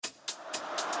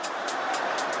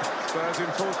Spurs in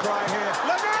full cry here.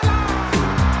 Lamella!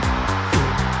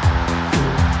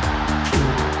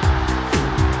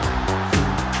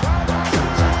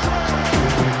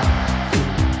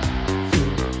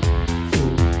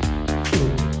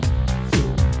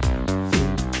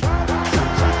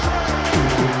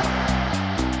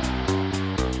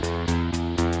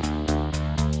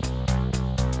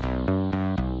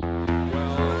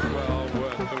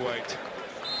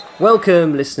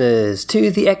 Welcome, listeners,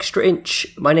 to The Extra Inch.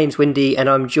 My name's Windy, and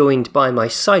I'm joined by my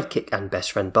sidekick and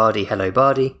best friend, Bardi. Hello,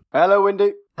 Bardi. Hello,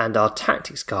 Windy. And our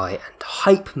tactics guy and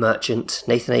hype merchant,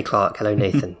 Nathan A. Clark. Hello,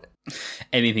 Nathan.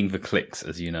 Anything for clicks,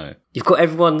 as you know. You've got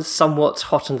everyone somewhat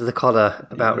hot under the collar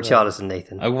about Richarlison,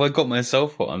 Nathan. I got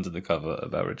myself hot under the cover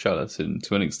about Richarlison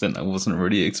to an extent I wasn't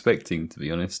really expecting, to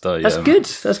be honest. That's good.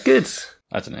 That's good.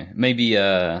 I don't know. Maybe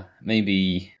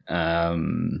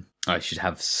I should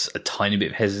have a tiny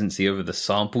bit of hesitancy over the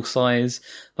sample size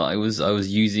that I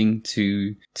was using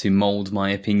to mold my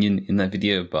opinion in that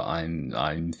video, but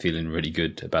I'm feeling really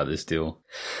good about this deal.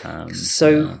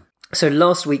 So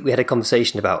last week we had a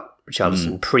conversation about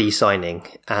Richarlison pre-signing,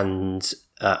 and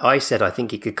I said I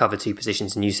think he could cover two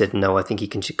positions, and you said no, I think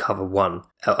he should cover one.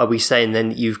 Are we saying then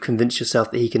that you've convinced yourself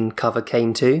that he can cover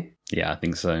Kane too? Yeah, I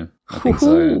think so.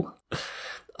 So.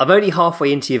 I'm only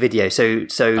halfway into your video, so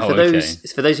for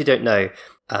those who don't know,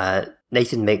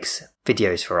 Nathan makes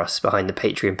videos for us behind the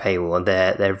Patreon paywall, and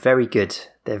they're very good.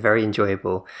 They're very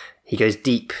enjoyable. He goes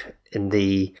deep in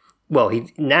he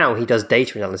does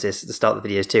data analysis at the start of the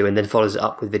videos too, and then follows it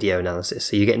up with video analysis.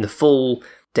 So you're getting the full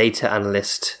data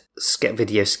analyst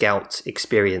video scout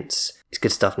experience. It's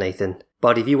good stuff, Nathan.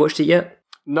 Bardi, have you watched it yet?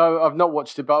 No, I've not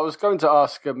watched it, but I was going to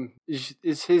ask,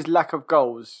 is his lack of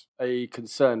goals a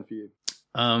concern for you?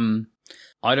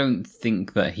 I don't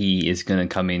think that he is going to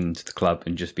come into the club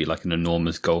and just be like an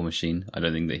enormous goal machine. I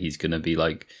don't think that he's going to be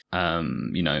like,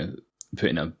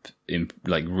 putting up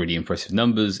like really impressive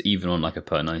numbers, even on like a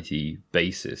per 90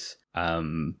 basis. I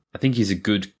think he's a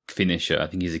good finisher. I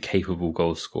think he's a capable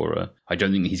goal scorer. I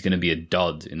don't think he's going to be a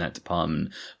dud in that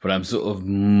department, but I'm sort of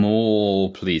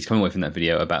more pleased coming away from that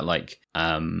video about like,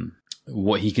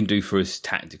 what he can do for us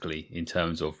tactically in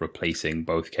terms of replacing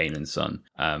both Kane and Son.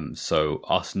 So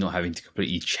us not having to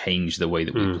completely change the way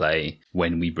that we play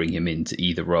when we bring him into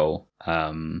either role.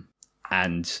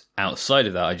 And outside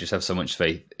of that, I just have so much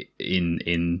faith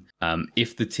in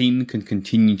if the team can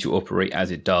continue to operate as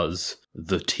it does,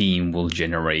 the team will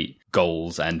generate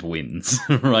goals and wins,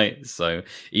 right? So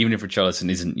even if Richarlison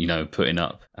isn't, putting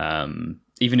up,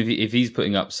 even if he's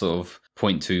putting up sort of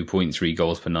 0.2, 0.3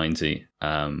 goals per 90,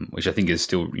 which I think is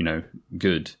still,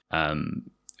 good.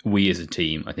 We as a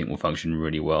team, I think, will function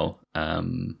really well.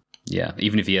 Even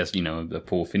if he has, a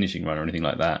poor finishing run or anything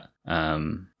like that.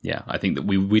 I think that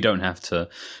we don't have to.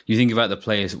 You think about the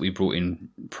players that we brought in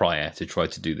prior to try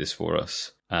to do this for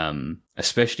us,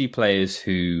 especially players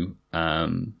who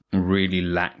really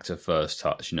lacked a first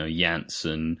touch.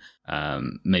 Janssen,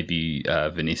 maybe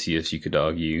Vinicius, you could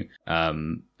argue,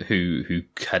 who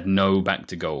had no back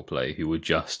to goal play, who were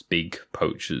just big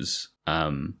poachers.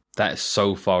 That is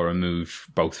so far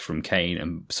removed both from Kane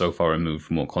and so far removed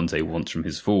from what Conte wants from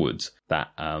his forwards that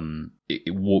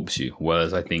it warps you.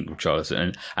 Whereas I think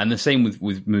Richarlison, and the same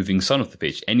with moving Son off the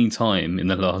pitch. Any time in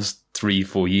the last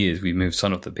 3-4 years we've moved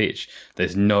Son off the pitch,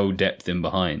 there's no depth in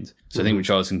behind. So I think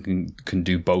Richarlison can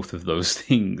do both of those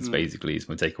things, basically, is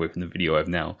my takeaway from the video I've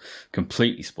now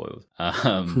completely spoiled.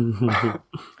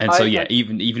 And so,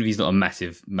 even if he's not a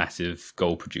massive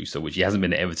goal producer, which he hasn't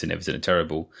been at Everton are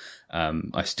terrible,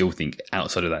 I still think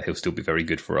outside of that, he'll still be very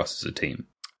good for us as a team.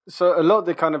 So a lot of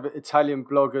the kind of Italian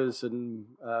bloggers and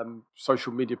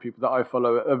social media people that I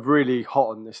follow are really hot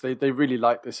on this. They really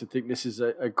like this. I think this is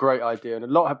a great idea. And a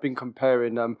lot have been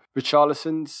comparing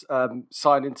Richarlison's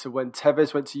signing to when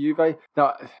Tevez went to Juve.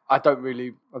 Now, I don't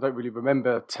really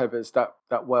remember Tevez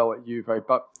that well at Juve,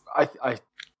 but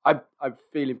I'm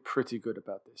feeling pretty good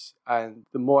about this. And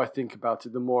the more I think about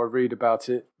it, the more I read about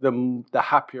it, the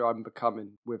happier I'm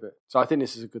becoming with it. So I think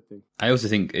this is a good thing. I also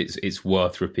think it's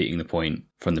worth repeating the point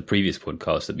from the previous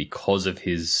podcast that because of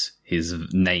his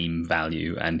name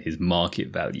value and his market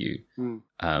value,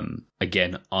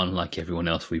 again, unlike everyone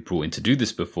else we brought in to do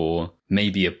this before,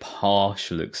 maybe a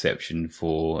partial exception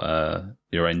for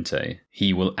Llorente,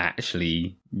 he will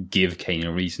actually give Kane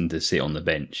a reason to sit on the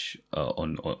bench,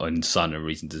 on Son a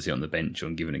reason to sit on the bench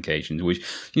on given occasions, which,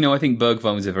 I think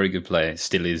Bergwijn was a very good player,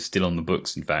 still on the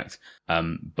books, in fact,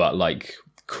 but like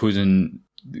couldn't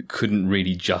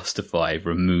really justify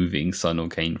removing Son or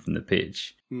Kane from the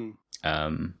pitch.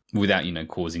 Without,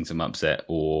 causing some upset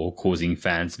or causing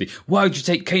fans to be, why would you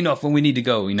take Kane off when we need to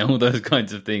go? All those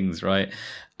kinds of things, right?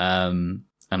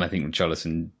 And I think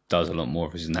Richarlison does a lot more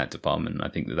of us in that department. I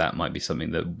think that might be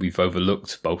something that we've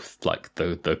overlooked, both like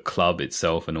the club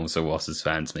itself and also us as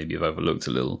fans maybe have overlooked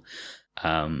a little.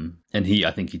 And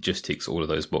I think he just ticks all of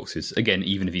those boxes. Again,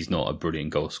 even if he's not a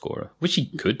brilliant goal scorer, which he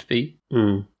could be.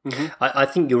 Mm-hmm. I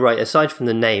think you're right. Aside from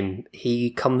the name,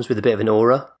 he comes with a bit of an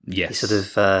aura. Yes. He sort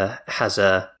of has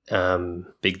a...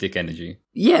 big dick energy.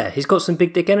 Yeah, he's got some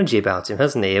big dick energy about him,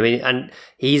 hasn't he? I mean, and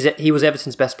he was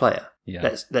Everton's best player.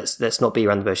 Yeah. Let's not beat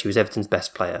around the bush. He was Everton's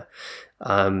best player.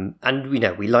 And,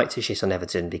 we like to shit on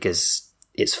Everton because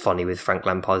it's funny with Frank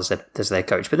Lampard as their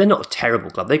coach, but they're not a terrible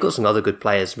club. They've got some other good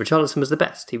players. Richarlison was the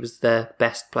best. He was their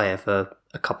best player for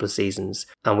a couple of seasons,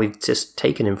 and we've just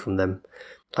taken him from them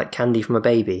like candy from a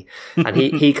baby. And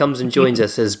he comes and joins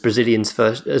us as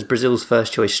Brazil's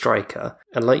first choice striker,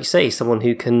 and like you say, someone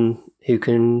who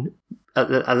can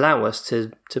allow us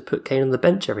to put Kane on the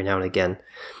bench every now and again.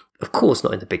 Of course,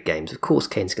 not in the big games. Of course,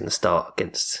 Kane's going to start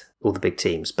against all the big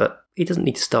teams, but he doesn't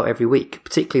need to start every week,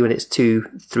 particularly when it's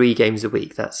 2-3 games a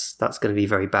week. That's going to be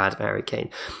very bad for Harry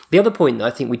Kane. The other point that I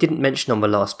think we didn't mention on the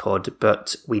last pod,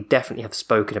 but we definitely have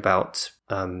spoken about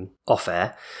off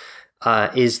air,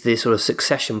 is the sort of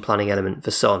succession planning element for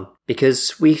Son,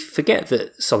 because we forget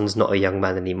that Son's not a young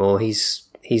man anymore. He's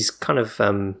kind of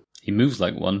he moves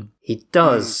like one. He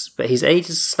does, but his age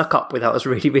has snuck up without us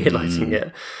really realising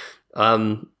it.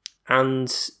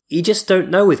 And you just don't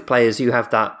know with players who have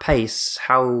that pace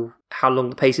how long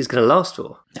the pace is going to last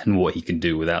for. And what he can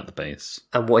do without the pace.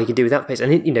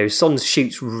 And, Son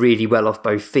shoots really well off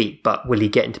both feet, but will he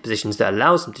get into positions that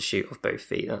allows him to shoot off both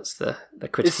feet? That's the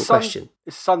critical question.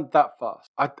 Is Son that fast?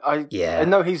 I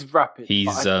know he's rapid.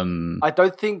 I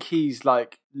don't think he's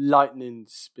like lightning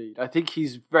speed. I think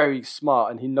he's very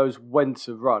smart and he knows when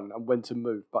to run and when to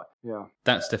move. But yeah,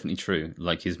 that's definitely true.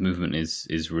 Like his movement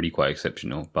is really quite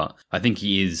exceptional. But I think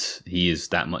he is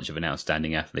that much of an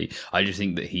outstanding athlete. I just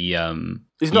think that he's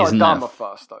not Adama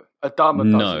fast though. Adama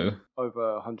no.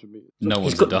 Over 100 meters. No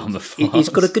one's Adama fast. He's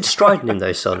got a good stride in him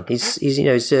though, Son.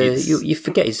 You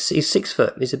forget he's 6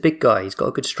 foot. He's a big guy. He's got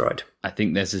a good stride. I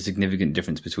think there's a significant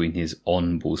difference between his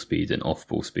on-ball speed and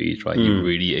off-ball speed, right? He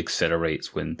really accelerates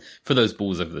for those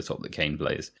balls over the top that Kane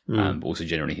plays. But also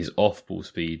generally his off-ball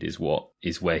speed is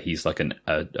where he's like a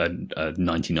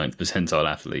 99th percentile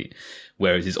athlete.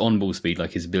 Whereas his on-ball speed,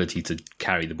 like his ability to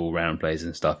carry the ball around players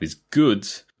and stuff, is good,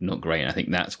 not great. And I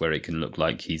think that's where it can look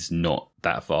like he's not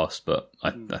that fast, but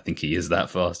I think he is that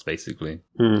fast, basically.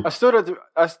 I still don't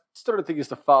think he's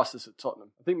the fastest at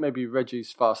Tottenham. I think maybe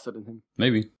Reggie's faster than him.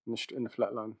 Maybe in the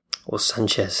flat line. Or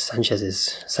Sanchez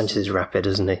is rapid,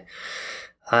 isn't he?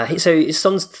 So his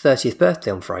son's 30th birthday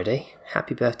on Friday.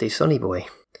 Happy birthday, Sonny boy.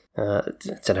 I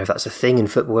don't know if that's a thing in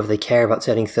football, whether they care about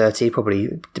turning 30.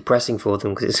 Probably depressing for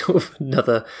them because it's sort of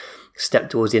another step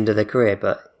towards the end of their career,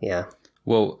 but yeah.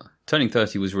 Well, turning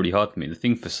 30 was really hard for me. The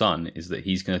thing for Son is that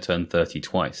he's going to turn 30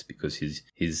 twice because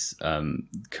his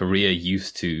career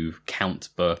used to count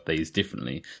birthdays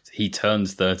differently. So he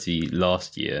turns 30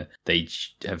 last year. They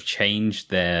have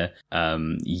changed their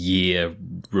year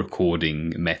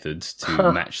recording methods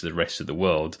to match the rest of the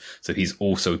world. So he's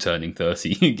also turning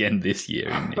 30 again this year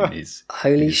in his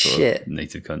holy sort of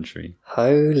native country.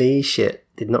 Holy shit.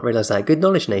 Did not realise that. Good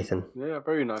knowledge, Nathan. Yeah,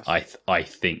 very nice. I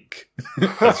think,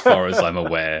 as far as I'm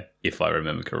aware, if I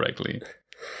remember correctly.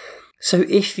 So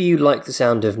if you like the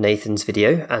sound of Nathan's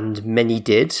video, and many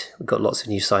did, we've got lots of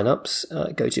new sign-ups,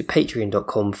 go to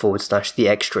patreon.com/the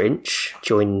extra inch,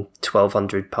 join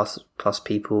 1,200 plus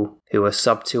people who are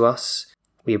sub to us.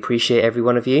 We appreciate every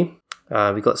one of you.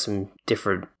 We've got some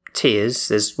different tiers.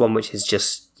 There's one which is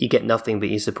just, you get nothing but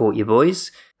you support your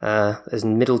boys. There's a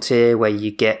middle tier where you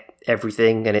get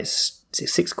everything, and is it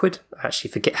 £6? I actually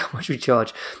forget how much we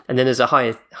charge. And then there's a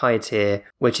higher tier,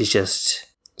 which is just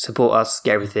support us,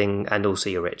 get everything, and also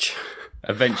you're rich.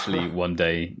 Eventually, one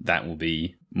day, that will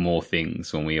be more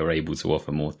things when we are able to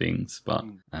offer more things, but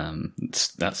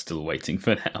that's still waiting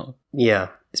for now. Yeah,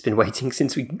 it's been waiting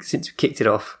since we kicked it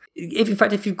off.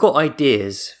 If you've got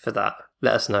ideas for that,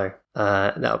 let us know.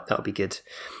 That'll be good.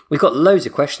 We've got loads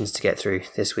of questions to get through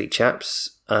this week,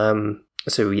 chaps.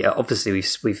 So yeah, obviously we've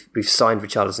signed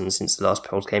Richarlison since the last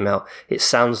poll came out. It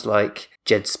sounds like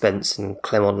Jed Spence and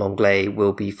Clement Lenglet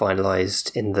will be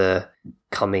finalised in the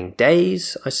coming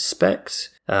days, I suspect.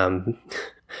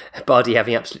 Bardi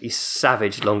having absolutely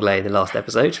savaged Lenglet in the last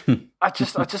episode. I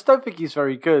just don't think he's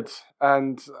very good,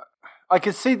 and I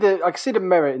can see the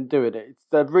merit in doing it. It's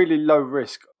a really low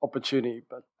risk opportunity,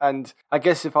 and I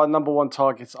guess if our number one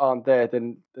targets aren't there,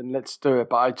 then let's do it.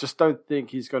 But I just don't think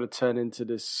he's going to turn into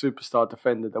this superstar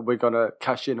defender that we're going to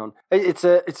cash in on. It's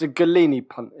a Galini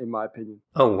punt, in my opinion.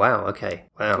 Oh wow! Okay,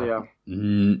 wow. So,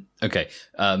 yeah. Okay.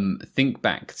 Think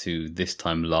back to this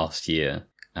time last year.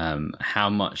 How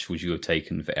much would you have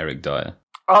taken for Eric Dyer?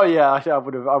 Oh yeah, I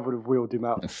would have wheeled him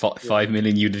out. 5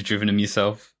 million. You'd have driven him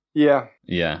yourself. Yeah.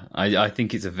 Yeah, I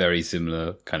think it's a very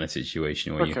similar kind of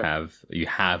situation where you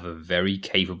have a very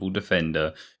capable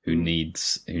defender who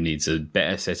needs a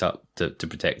better setup to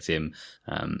protect him,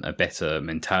 a better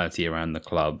mentality around the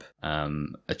club,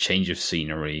 a change of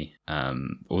scenery,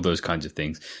 all those kinds of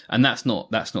things. And that's not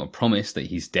a promise that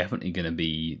he's definitely going to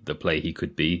be the player he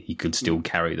could be. He could still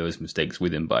carry those mistakes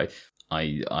with him, but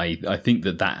I think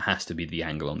that has to be the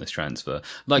angle on this transfer.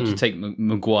 Like you take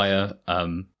Maguire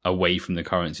away from the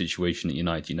current situation at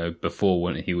United, before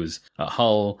when he was at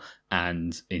Hull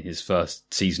and in his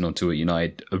first season or two at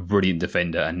United, a brilliant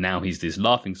defender, and now he's this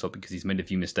laughing stock because he's made a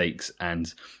few mistakes,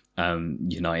 and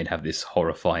United have this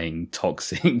horrifying,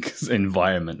 toxic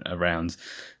environment around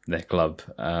their club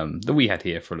that we had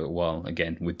here for a little while,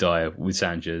 again, with Dyer, with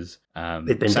Sanchez.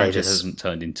 Sanchez hasn't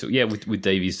turned into... Yeah, with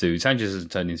Davies too. Sanchez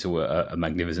hasn't turned into a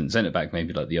magnificent centre-back,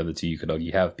 maybe like the other two you could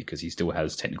argue have, because he still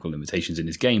has technical limitations in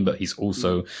his game, but he's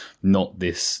also not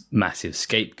this massive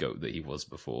scapegoat that he was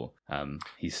before.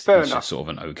 He's just sort of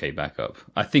an okay backup.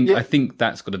 I think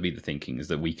that's got to be the thinking, is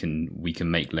that we can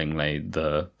make Lenglet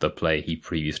the player he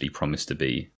previously promised to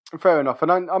be. Fair enough,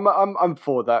 and I'm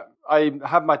for that. I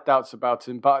have my doubts about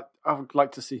him, but I would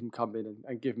like to see him come in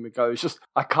and give him a go. It's just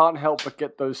I can't help but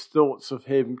get those thoughts of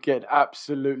him getting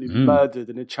absolutely murdered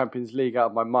in the Champions League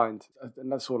out of my mind,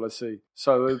 and that's all I see.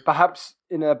 So perhaps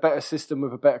in a better system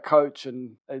with a better coach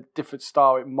and a different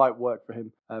style, it might work for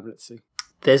him. Let's see.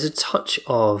 There's a touch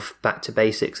of back to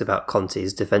basics about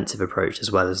Conte's defensive approach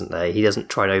as well, isn't there? He doesn't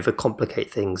try and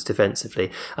overcomplicate things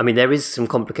defensively. I mean, there is some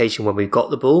complication when we've got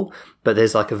the ball, but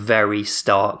there's like a very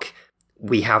stark,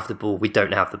 we have the ball, we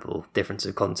don't have the ball difference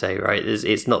of Conte, right?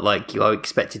 It's not like you are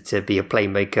expected to be a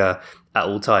playmaker at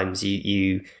all times.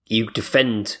 You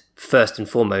defend first and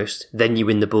foremost, then you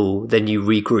win the ball, then you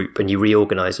regroup and you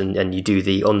reorganise and you do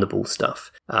the on-the-ball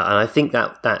stuff. And I think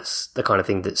that's the kind of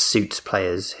thing that suits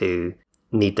players who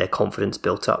need their confidence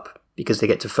built up, because they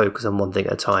get to focus on one thing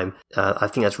at a time. I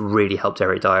think that's really helped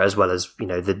Eric Dyer, as well as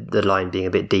the line being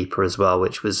a bit deeper as well,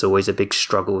 which was always a big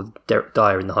struggle. Derek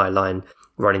Dyer in the high line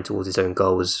running towards his own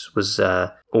goal was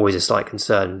always a slight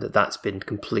concern. That's been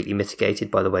completely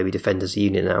mitigated by the way we defend as a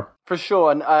unit now. For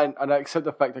sure, and I accept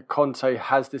the fact that Conte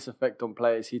has this effect on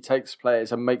players. He takes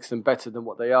players and makes them better than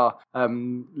what they are.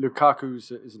 Lukaku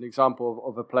is an example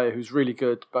of a player who's really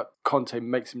good, but Conte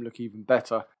makes him look even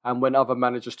better. And when other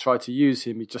managers try to use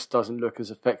him, he just doesn't look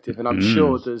as effective. And I'm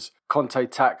sure there's Conte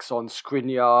tax on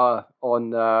Skriniar, on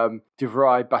De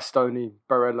Vrij, Bastoni,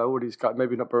 Barella, all these guys.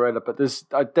 Maybe not Barella, but there's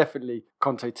definitely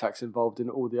Conte tax involved in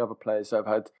all the other players that have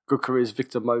had good careers.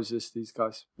 Victor Moses, these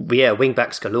guys. Yeah, wing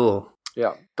backs galore.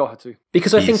 Yeah, Doherty.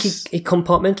 Because I think he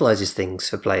compartmentalises things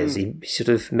for players. He sort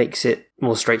of makes it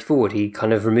more straightforward. He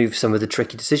kind of removes some of the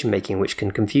tricky decision-making which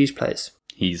can confuse players.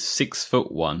 He's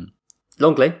 6'1".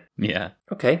 Longley? Yeah.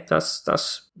 Okay, that's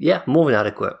more than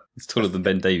adequate. He's taller than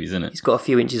Ben Davies, isn't it? He's got a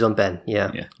few inches on Ben,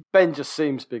 yeah. Ben just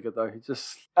seems bigger, though. He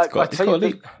just...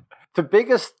 The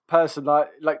biggest person,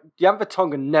 like Jan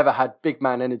Vertonghen never had big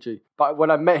man energy. But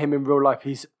when I met him in real life,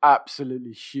 he's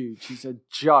absolutely huge. He's a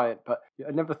giant, but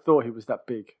I never thought he was that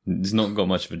big. He's not got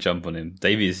much of a jump on him.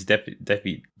 Davies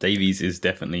is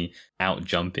definitely out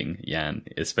jumping Jan,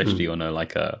 especially on a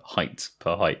height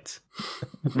per height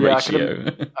ratio.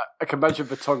 I can imagine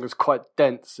Vertonghen's quite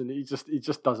dense, and he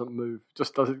just doesn't move,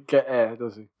 just doesn't get air,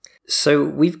 does he? So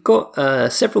we've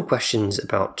got several questions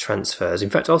about transfers.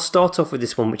 In fact, I'll start off with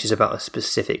this one, which is about a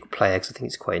specific player, because I think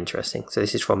it's quite interesting. So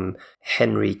this is from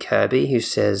Henry Kirby, who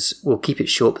says, we'll keep it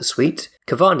short but sweet.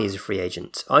 Cavani is a free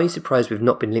agent. Are you surprised we've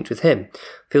not been linked with him?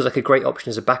 Feels like a great option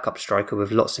as a backup striker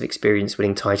with lots of experience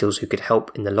winning titles who could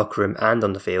help in the locker room and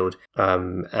on the field.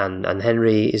 And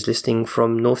Henry is listening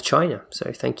from North China.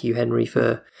 So thank you, Henry,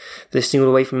 for listening all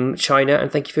the way from China,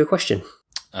 and thank you for your question.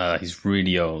 He's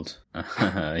really old.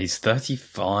 He's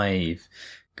 35.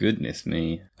 Goodness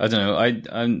me. I don't know.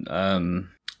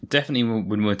 I'm definitely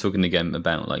when we're talking again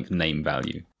about name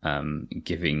value,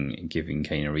 giving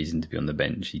Kane a reason to be on the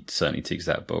bench, he certainly ticks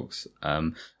that box.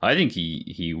 I think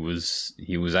he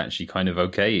was actually kind of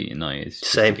okay in United.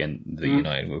 Same. Again, the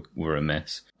United were a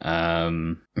mess.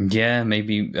 Yeah,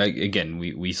 maybe again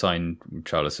we signed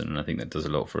Richarlison, and I think that does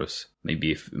a lot for us.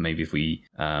 Maybe if we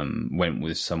went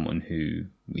with someone who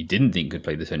we didn't think could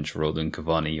play the central role, then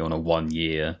Cavani on a 1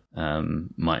 year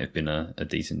might have been a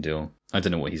decent deal. I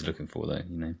don't know what he's looking for though,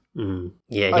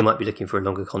 Yeah, he might be looking for a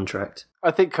longer contract.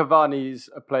 I think Cavani's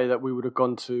a player that we would have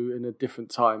gone to in a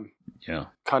different time. Yeah.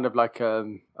 Kind of like a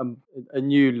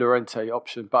new Llorente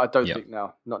option, but I don't think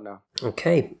now. Not now.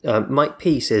 Okay. Mike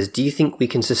P says, do you think we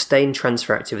can sustain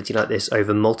transfer activity like this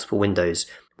over multiple windows?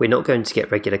 We're not going to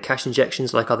get regular cash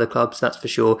injections like other clubs, that's for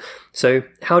sure. So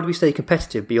how do we stay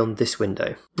competitive beyond this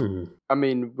window? I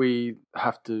mean, we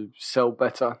have to sell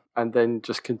better and then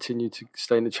just continue to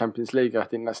stay in the Champions League. I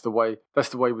think that's the way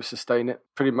we sustain it.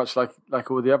 Pretty much like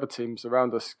all the other teams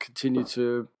around us, continue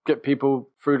to get people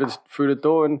through the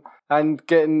door and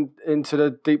getting into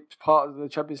the deep part of the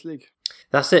Champions League.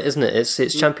 That's it, isn't it?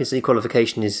 It's Champions League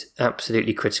qualification is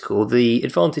absolutely critical. The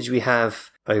advantage we have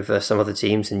over some other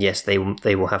teams, and yes, they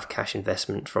will have cash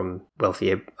investment from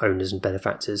wealthier owners and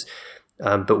benefactors,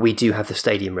 but we do have the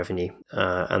stadium revenue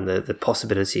and the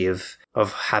possibility of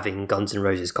having Guns N'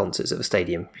 Roses concerts at the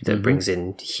stadium that brings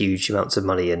in huge amounts of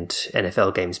money and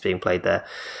NFL games being played there.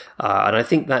 And I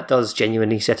think that does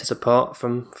genuinely set us apart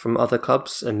from other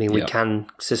clubs. I mean, we can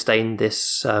sustain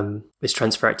this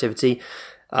transfer activity.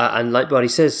 And like Bardi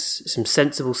says, some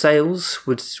sensible sales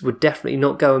would definitely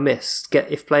not go amiss.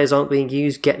 If players aren't being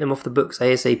used, get them off the books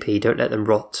ASAP. Don't let them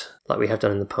rot like we have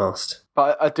done in the past.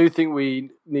 But I do think we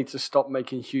need to stop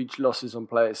making huge losses on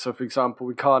players. So, for example,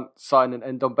 we can't sign an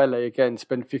Ndombele again,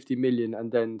 spend 50 million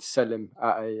and then sell him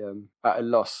at a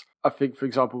loss. I think, for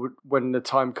example, when the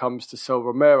time comes to sell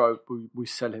Romero, we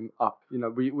sell him up.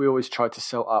 We always try to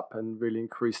sell up and really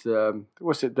increase the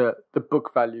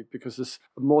book value, because there's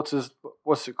more to,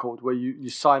 what's it called, where you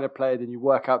sign a player, then you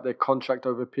work out their contract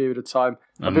over a period of time.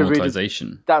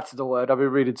 Amortization. That's the word. I've been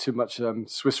reading too much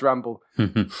Swiss Ramble.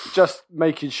 Just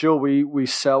making sure we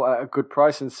sell at a good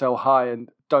price and sell high and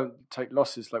don't take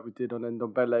losses like we did on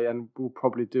Ndombele and we'll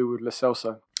probably do with Lo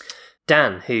Celso.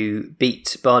 Dan, who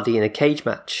beat Bardi in a cage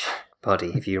match,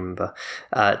 Bardi, if you remember.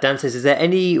 Dan says, is there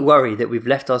any worry that we've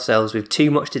left ourselves with too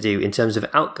much to do in terms of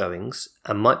outgoings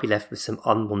and might be left with some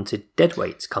unwanted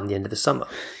deadweights come the end of the summer?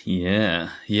 Yeah.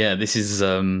 This is...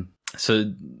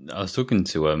 So I was talking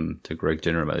to Greg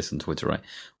Jenner about this on Twitter, right?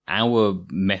 Our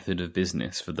method of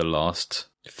business for the last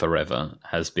forever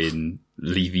has been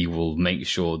Levy will make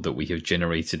sure that we have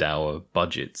generated our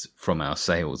budgets from our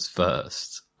sales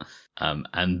first.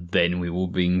 And then we will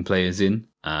bring players in,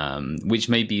 which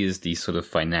maybe is the sort of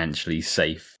financially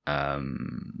safe,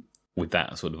 with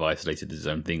that sort of isolated as its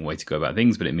own thing, way to go about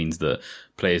things. But it means that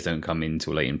players don't come in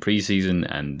till late in pre-season,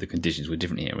 and the conditions were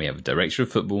different here. We have a director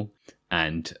of football,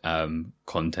 and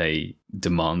Conte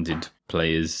demanded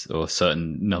players, or a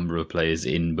certain number of players,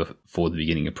 in before the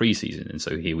beginning of pre-season. And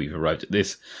so here we've arrived at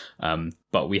this.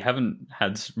 But we haven't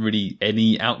had really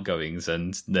any outgoings,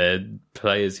 and they're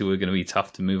players who are going to be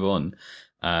tough to move on.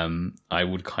 I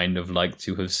would kind of like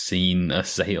to have seen a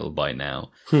sale by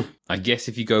now. I guess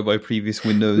if you go by previous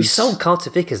windows... We sold Carter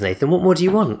Vickers, Nathan. What more do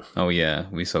you want? Oh yeah,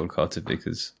 we sold Carter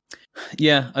Vickers.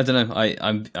 Yeah, I don't know.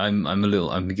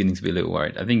 I'm beginning to be a little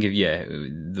worried. I think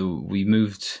we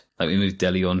moved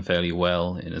Dele on fairly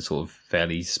well in a sort of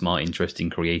fairly smart, interesting,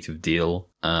 creative deal.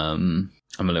 I'm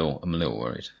a little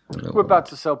worried. We're about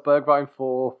to sell Bergwijn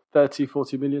for 30,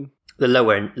 40 million. The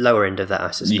lower end of that,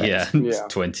 I suspect. Yeah.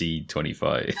 20,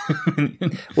 25.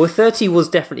 Well, 30 was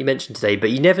definitely mentioned today,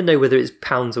 but you never know whether it's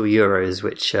pounds or euros,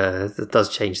 which does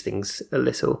change things a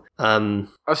little.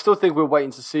 I still think we're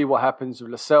waiting to see what happens with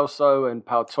Lo Celso and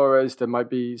Pau Torres. There might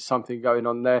be something going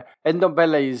on there.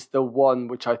 Ndombele is the one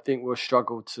which I think will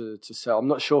struggle to sell. I'm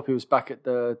not sure if he was back at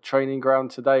the training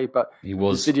ground today, but he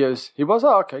was. Videos. He was?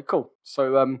 Oh, okay, cool.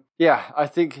 So, I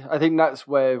think that's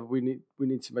where we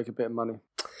need to make a bit of money.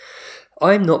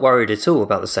 I'm not worried at all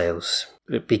about the sales,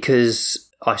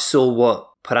 because I saw what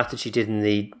Paratici did in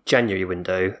the January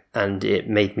window, and it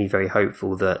made me very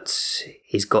hopeful that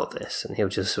he's got this and he'll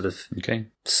just sort of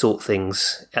sort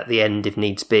things at the end if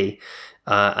needs be.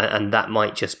 And that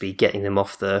might just be getting them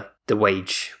off the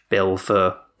wage bill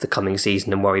for the coming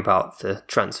season and worry about the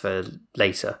transfer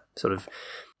later. Sort of,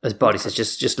 as Bardi says,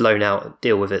 just loan out,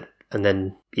 deal with it, and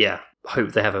then,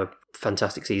 hope they have a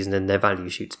fantastic season and their value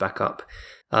shoots back up.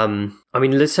 I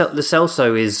mean, Lo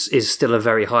Celso is still a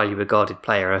very highly regarded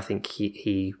player. I think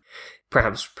he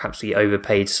perhaps he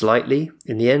overpaid slightly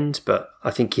in the end, but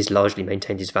I think he's largely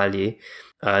maintained his value.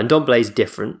 And Ndombele is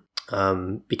different.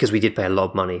 because we did pay a lot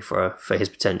of money for his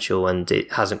potential, and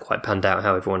it hasn't quite panned out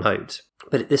how everyone hoped.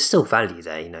 But there's still value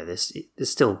there, there's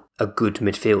still a good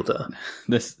midfielder.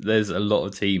 There's a lot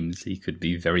of teams he could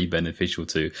be very beneficial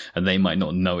to, and they might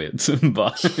not know it,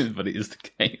 but it is the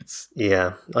case.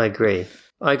 Yeah, I agree.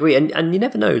 And you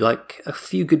never know, like a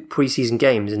few good preseason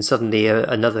games and suddenly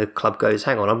another club goes,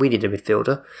 hang on, we need a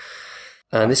midfielder.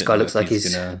 And this guy looks like he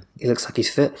looks like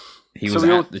he's fit. He was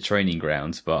at the training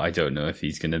grounds, but I don't know if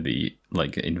he's going to be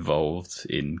like involved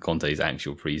in Conte's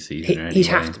actual preseason. He'd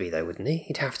have to be though, wouldn't he?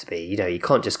 He'd have to be. You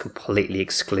can't just completely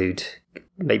exclude.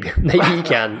 Maybe you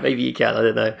can. Maybe you can. I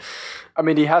don't know. I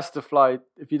mean, he has to fly.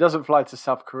 If he doesn't fly to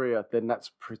South Korea, then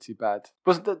that's pretty bad.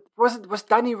 Was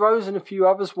Danny Rose and a few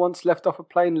others once left off a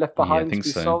plane, left behind to be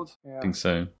sold? Yeah, I think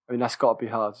so. I mean, that's got to be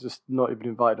hard. Just not even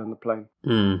invited on the plane.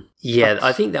 Yeah,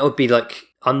 I think that would be like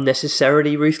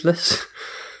unnecessarily ruthless.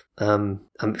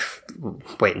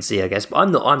 Wait and see, I guess. But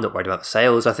I'm not worried about the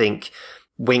sales. I think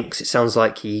Winks, it sounds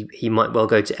like he might well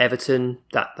go to Everton.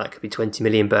 That could be 20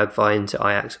 million Bergwijn. To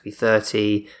Ajax would be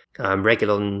 30.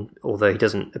 Reguilon, although he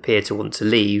doesn't appear to want to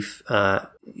leave,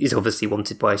 is obviously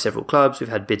wanted by several clubs. We've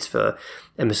had bids for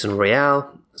Emerson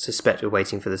Royale. I suspect we're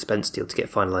waiting for the Spence deal to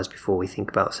get finalised before we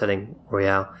think about selling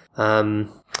Royale.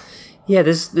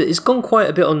 It's gone quite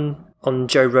a bit on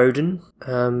Joe Rodon.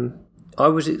 I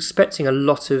was expecting a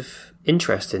lot of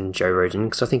interest in Joe Rodon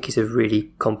because I think he's a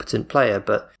really competent player,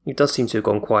 but he does seem to have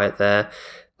gone quiet there.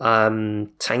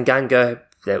 Tanganga,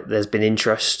 there's been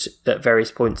interest at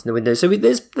various points in the window. So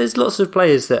there's lots of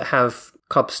players that have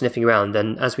clubs sniffing around,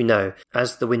 and as we know,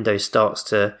 as the window starts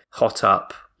to hot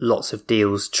up, lots of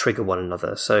deals trigger one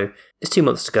another. So it's 2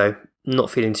 months to go. Not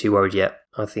feeling too worried yet.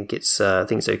 I think it's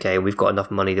okay. We've got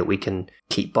enough money that we can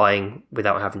keep buying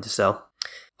without having to sell.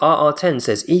 RR10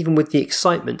 says, even with the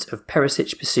excitement of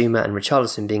Perisic, Bissouma and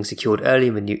Richarlison being secured early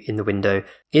in the window,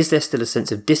 is there still a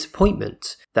sense of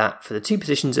disappointment that for the two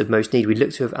positions of most need we look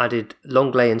to have added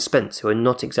Longley and Spence, who are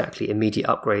not exactly immediate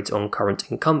upgrades on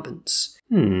current incumbents?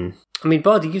 I mean,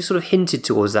 Bardi, you sort of hinted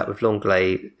towards that with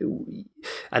Longley,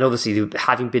 and obviously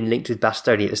having been linked with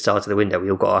Bastoni at the start of the window, we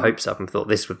all got our hopes up and thought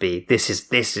this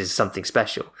is something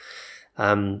special.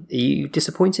 Are you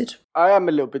disappointed? I am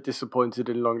a little bit disappointed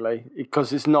in Longley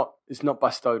because it's not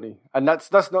Bastoni, and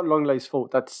that's not Longley's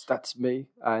fault. That's me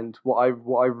and what I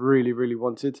really, really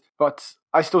wanted. But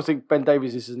I still think Ben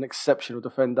Davies is an exceptional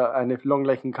defender, and if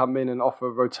Longley can come in and offer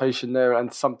a rotation there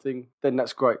and something, then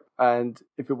that's great. And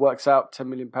if it works out, £10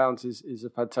 million is a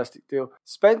fantastic deal.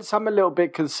 Spence, I'm a little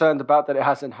bit concerned about that it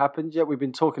hasn't happened yet. We've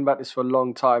been talking about this for a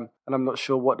long time, and I'm not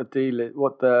sure what the deal is,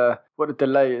 what the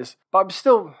delay is. But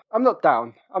I'm not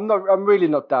down. I'm really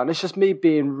not down. It's just me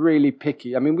being really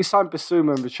picky. I mean, we signed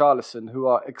Bissouma and Richarlison, who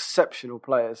are exceptional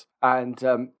players, and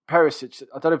Perisic,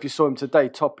 I don't know if you saw him today,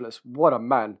 topless. What a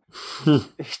man.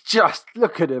 He's just,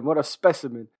 look at him, what a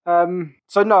specimen.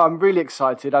 So no, I'm really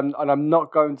excited, and I'm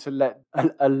not going to let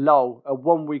a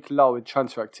 1 week lull in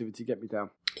transfer activity get me down.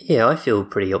 Yeah, I feel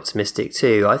pretty optimistic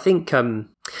too. I think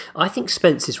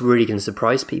Spence is really going to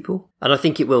surprise people, and I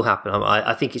think it will happen.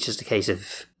 I think it's just a case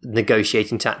of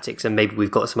negotiating tactics, and maybe we've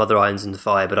got some other irons in the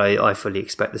fire, but I fully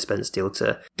expect the Spence deal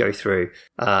to go through.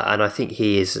 And I think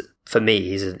he's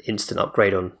an instant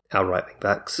upgrade on our right wing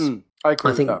backs. I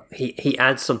agree. I think with that. he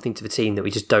adds something to the team that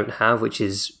we just don't have, which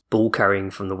is ball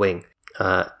carrying from the wing.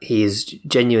 He is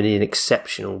genuinely an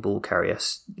exceptional ball carrier,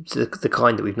 the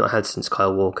kind that we've not had since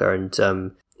Kyle Walker,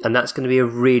 and that's going to be a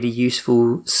really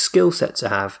useful skill set to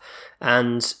have.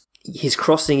 And his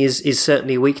crossing is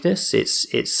certainly a weakness. It's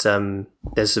there's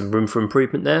some room for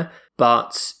improvement there,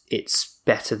 but it's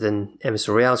better than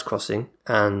Emerson Royale's crossing,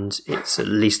 and it's at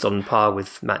least on par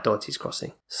with Matt Doherty's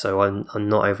crossing. So I'm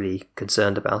not overly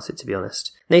concerned about it, to be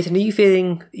honest. Nathan, are you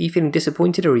feeling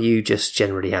disappointed, or are you just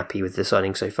generally happy with the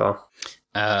signing so far?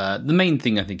 The main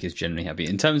thing I think is generally happy.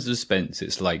 In terms of Spence,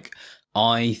 it's like,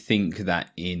 I think that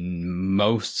in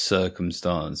most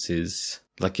circumstances,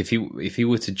 like if he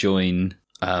were to join,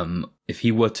 if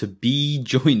he were to be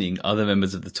joining other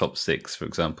members of the top six, for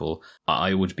example,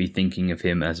 I would be thinking of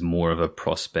him as more of a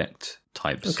prospect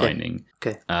type signing.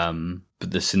 Okay.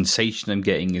 But the sensation I'm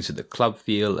getting is that the club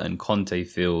feel and Conte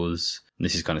feels, and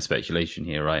this is kind of speculation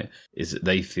here, right, is that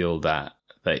they feel that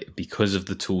because of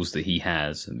the tools that he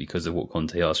has and because of what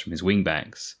Conte asks from his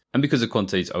wing-backs, and because of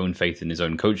Conte's own faith in his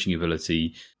own coaching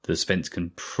ability, the Spence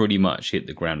can pretty much hit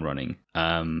the ground running.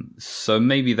 So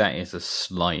maybe that is a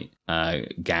slight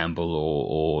gamble,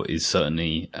 or is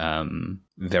certainly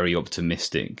very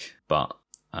optimistic. But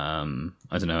I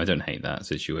don't know. I don't hate that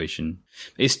situation.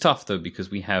 It's tough though because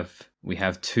we have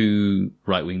two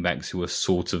right wing backs who are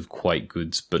sort of quite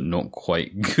good, but not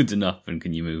quite good enough. And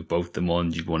can you move both of them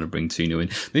on? Do you want to bring two new in?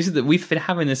 We've been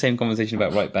having the same conversation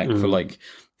about right back for like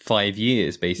 5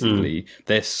 years, basically.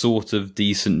 They're sort of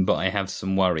decent, but I have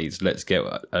some worries. Let's get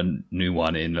a new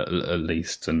one in at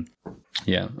least. And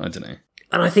yeah, I don't know.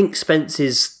 And I think Spence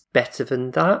is better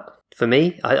than that for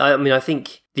me. I mean, I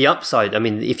think the upside, I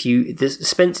mean,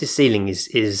 Spence's ceiling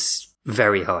is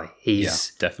very high.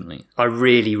 Definitely. I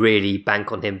really, really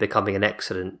bank on him becoming an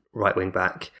excellent right wing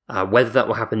back. Whether that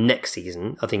will happen next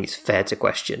season, I think it's fair to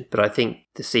question. But I think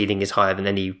the ceiling is higher than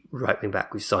any right wing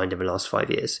back we've signed in the last 5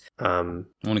 years. I want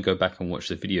to go back and watch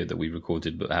the video that we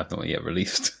recorded but have not yet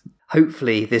released.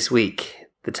 Hopefully this week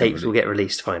the tapes will get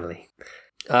released finally.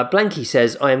 Blanky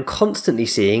says, I am constantly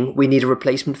seeing we need a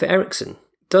replacement for Eriksen.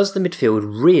 Does the midfield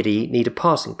really need a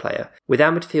passing player? With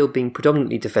our midfield being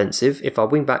predominantly defensive, if our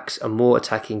wing-backs are more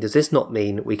attacking, does this not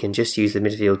mean we can just use the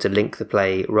midfield to link the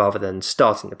play rather than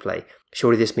starting the play?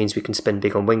 Surely this means we can spend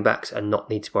big on wing-backs and not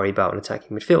need to worry about an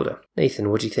attacking midfielder. Nathan,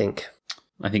 what do you think?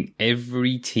 I think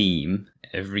every team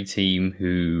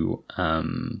who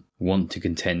want to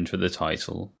contend for the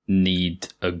title need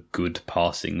a good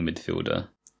passing midfielder.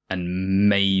 And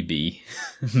maybe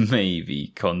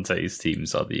Conte's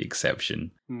teams are the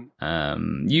exception.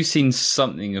 You've seen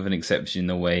something of an exception in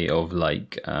the way of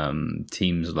like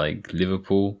teams like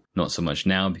Liverpool, not so much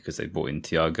now because they brought in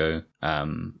Thiago,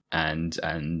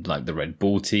 and like the Red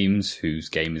Bull teams whose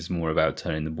game is more about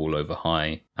turning the ball over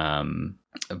high.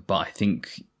 But I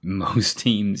think most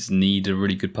teams need a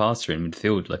really good passer in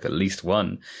midfield, like at least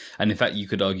one. And in fact, you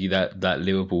could argue that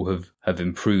Liverpool have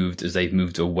improved as they've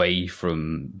moved away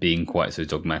from being quite so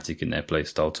dogmatic in their play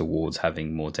style towards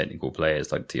having more technical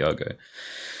players like Thiago.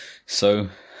 So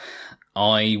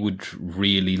I would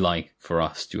really like for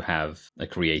us to have a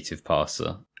creative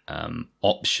passer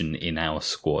option in our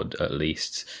squad, at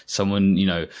least. Someone,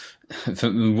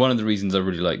 one of the reasons I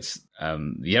really liked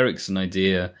the Eriksen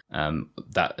idea,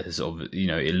 that has,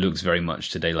 it looks very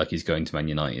much today like he's going to Man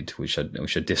United, which I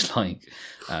dislike.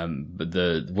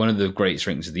 But one of the great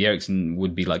strengths of the Eriksen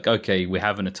would be like, okay, we're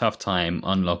having a tough time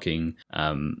unlocking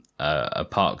a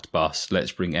parked bus.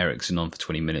 Let's bring Eriksen on for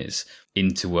 20 minutes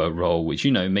into a role which,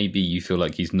 maybe you feel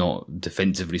like he's not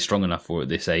defensively strong enough for at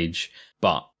this age,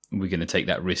 but we're going to take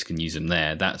that risk and use him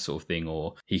there, that sort of thing.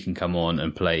 Or he can come on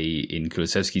and play in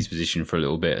Kulusevski's position for a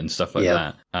little bit and stuff like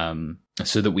that.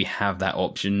 So that we have that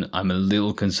option. I'm a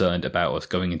little concerned about us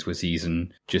going into a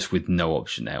season just with no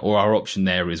option there. Or our option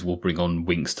there is we'll bring on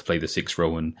Winks to play the 6th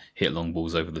row and hit long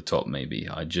balls over the top, maybe.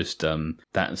 I just,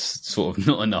 that's sort of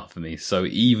not enough for me. So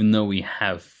even though we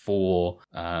have 4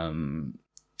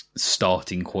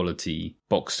 starting quality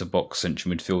box-to-box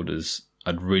central midfielders,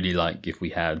 I'd really like if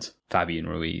we had Fabian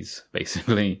Ruiz,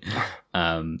 basically,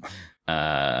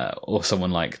 or someone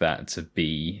like that to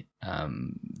be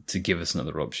to give us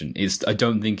another option. I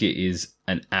don't think it is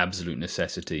an absolute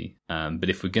necessity, but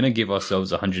if we're going to give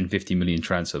ourselves 150 million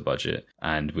transfer budget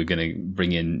and we're going to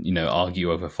bring in,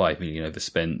 argue over 5 million over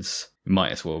Spence, we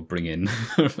might as well bring in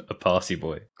a Parsi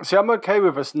boy. See, I'm okay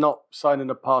with us not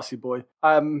signing a Parsi boy.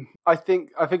 I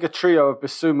think a trio of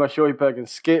Bissouma, Højbjerg and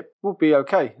Skip will be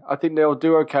okay. I think they'll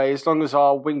do okay as long as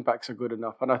our wing backs are good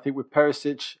enough. And I think with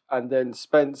Perisic and then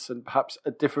Spence and perhaps a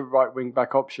different right wing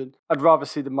back option, I'd rather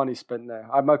see the money spent there.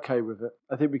 I'm okay with it.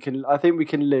 I think we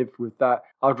can live with that.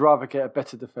 I'd rather get a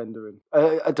better defender in,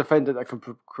 a defender that can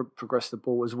progress the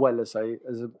ball as well as a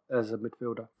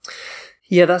midfielder.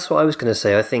 Yeah, that's what I was going to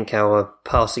say. I think our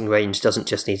passing range doesn't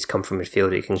just need to come from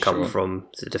midfield. It can come from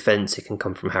the defence. It can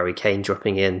come from Harry Kane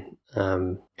dropping in.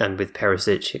 And with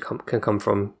Perisic, it can come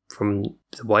from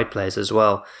the wide players as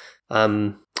well.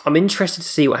 I'm interested to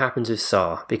see what happens with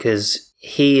Sarr, because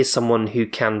he is someone who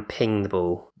can ping the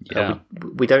ball. Yeah.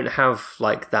 We don't have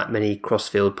like that many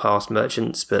cross-field pass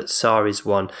merchants, but Sarr is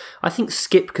one. I think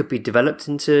Skip could be developed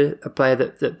into a player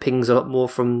that pings a lot more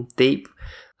from deep.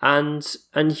 And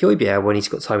Højbjerg, when he's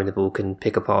got time in the ball, can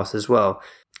pick a pass as well.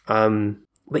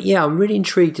 But yeah, I'm really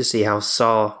intrigued to see how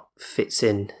Sarr fits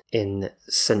in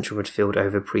central midfield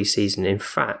over pre-season. In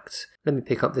fact, let me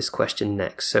pick up this question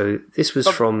next. So this was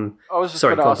from... I was just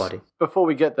going to ask, before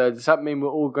we get there, does that mean we're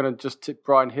all going to just tip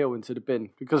Brian Hill into the bin?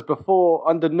 Because before,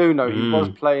 under Nuno, he was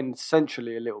playing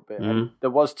centrally a little bit. And there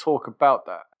was talk about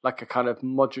that, like a kind of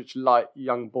Modric-light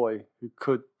young boy who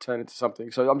could turn into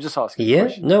something. So I'm just asking. Yeah,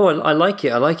 no, I like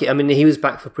it. I mean, he was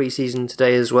back for pre-season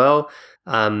today as well.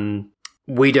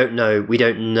 We don't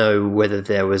know whether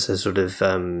there was a sort of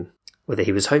whether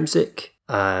he was homesick.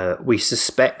 We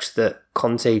suspect that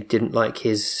Conte didn't like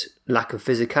his lack of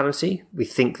physicality. We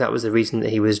think that was the reason that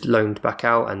he was loaned back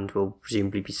out and will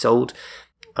presumably be sold.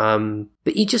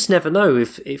 But you just never know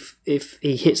if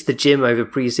he hits the gym over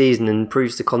pre-season and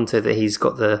proves to Conte that he's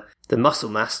got the muscle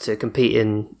mass to compete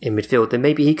in midfield, then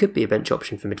maybe he could be a bench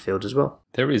option for midfield as well.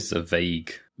 There is a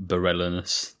vague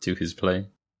Barella-ness to his play.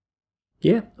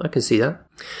 Yeah, I can see that.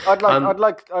 I'd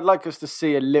like us to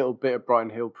see a little bit of Brian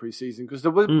Hill pre-season, because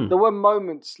there were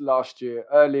moments last year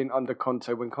early in under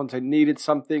Conte when Conte needed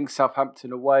something,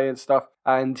 Southampton away and stuff,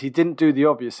 and he didn't do the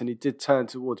obvious and he did turn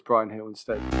towards Brian Hill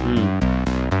instead.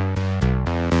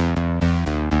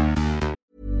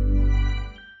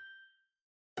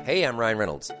 Hey, I'm Ryan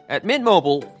Reynolds. At Mint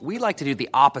Mobile, we like to do the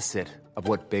opposite of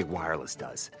what Big Wireless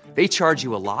does. They charge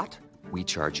you a lot. We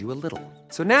charge you a little.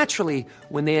 So naturally,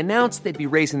 when they announced they'd be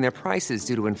raising their prices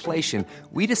due to inflation,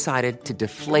 we decided to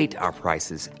deflate our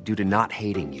prices due to not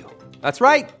hating you. That's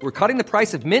right. We're cutting the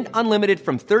price of Mint Unlimited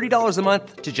from $30 a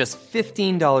month to just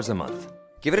 $15 a month.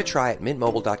 Give it a try at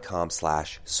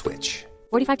mintmobile.com/switch.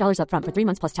 $45 up front for 3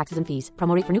 months plus taxes and fees.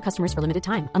 Promo rate for new customers for limited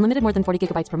time. Unlimited more than 40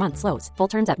 gigabytes per month. Slows full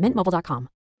terms at mintmobile.com.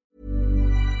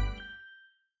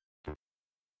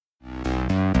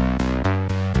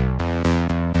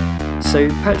 So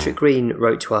Patrick Green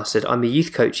wrote to us, said, I'm a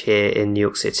youth coach here in New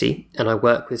York City and I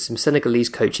work with some Senegalese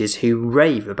coaches who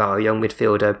rave about our young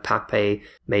midfielder Pape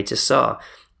Maïta Sarr.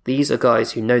 These are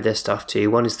guys who know their stuff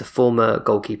too. One is the former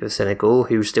goalkeeper of Senegal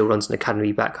who still runs an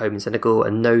academy back home in Senegal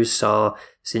and knows Sarr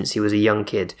since he was a young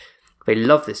kid. They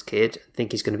love this kid and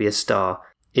think he's going to be a star.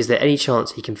 Is there any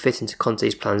chance he can fit into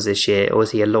Conte's plans this year, or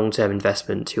is he a long-term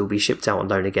investment who will be shipped out on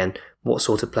loan again? What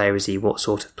sort of player is he? What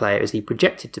sort of player is he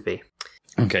projected to be?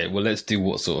 Okay, well, let's do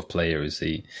what sort of player is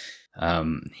he.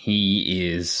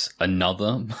 He is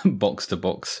another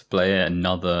box-to-box player,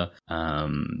 another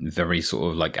very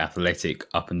sort of like athletic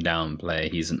up-and-down player.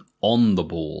 He's an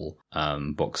on-the-ball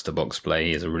box-to-box player.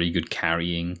 He has a really good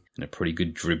carrying and a pretty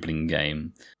good dribbling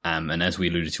game. And as we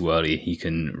alluded to earlier, he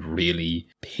can really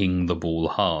ping the ball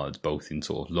hard, both in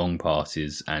sort of long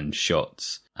passes and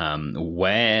shots.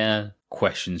 Where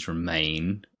questions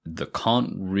remain that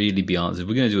can't really be answered.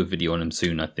 We're going to do a video on him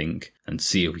soon, I think, and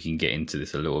see if we can get into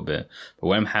this a little bit. But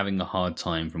where I'm having a hard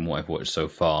time from what I've watched so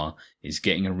far is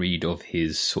getting a read of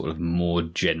his sort of more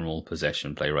general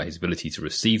possession play, right? His ability to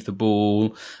receive the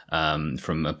ball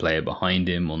from a player behind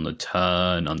him on the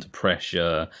turn, under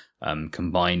pressure,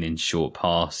 combining short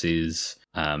passes,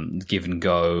 give and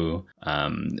go,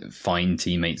 find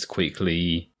teammates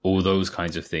quickly, all those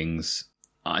kinds of things.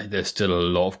 There's still a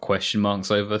lot of question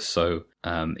marks over, so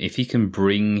if he can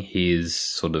bring his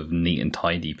sort of neat and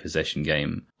tidy possession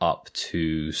game up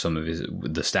to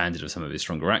the standard of some of his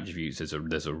stronger attributes,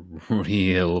 there's a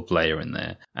real player in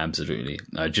there. Absolutely.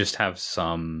 Just have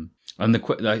some, and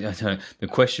the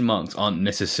question marks aren't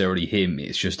necessarily him.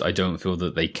 It's just I don't feel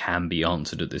that they can be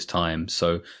answered at this time.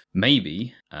 So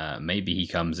maybe he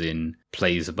comes in,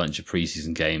 plays a bunch of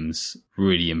preseason games,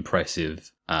 really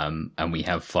impressive. And we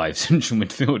have 5 central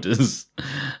midfielders,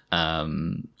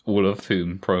 all of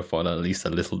whom profile at least a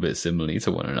little bit similarly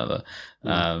to one another.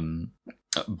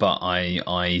 But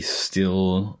I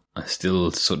still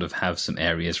sort of have some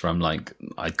areas where I'm like,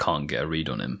 I can't get a read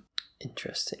on him.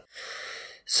 Interesting.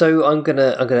 So I'm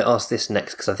gonna ask this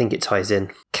next because I think it ties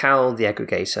in. Cal, the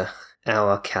aggregator,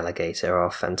 our Caligator,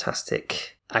 our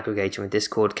fantastic aggregator in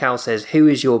Discord. Cal says, who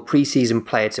is your pre-season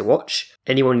player to watch?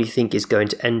 Anyone you think is going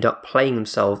to end up playing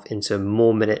himself into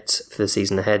more minutes for the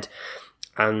season ahead?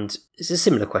 And it's a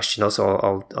similar question,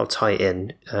 also I'll tie it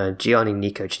in. Gianni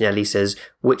Nico Cinelli says,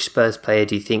 which Spurs player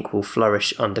do you think will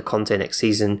flourish under Conte next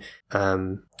season,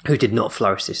 who did not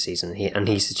flourish this season?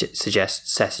 He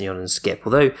suggests Sessegnon and Skip.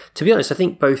 Although, to be honest, I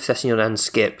think both Sessegnon and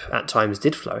Skip at times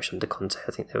did flourish under Conte.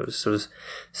 I think there was sort of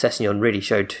Sessegnon really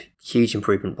showed huge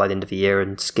improvement by the end of the year,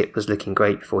 and Skip was looking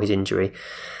great before his injury.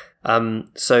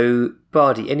 So,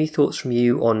 Bardi, any thoughts from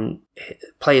you on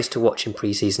players to watch in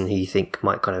pre-season who you think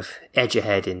might kind of edge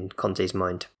ahead in Conte's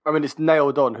mind? I mean, it's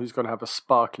nailed on who's going to have a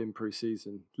sparkling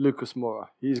pre-season. Lucas Moura.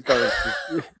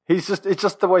 It's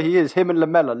just the way he is. Him and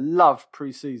Lamella love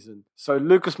pre-season. So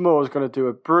Lucas Moura is going to do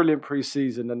a brilliant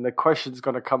pre-season, and the question's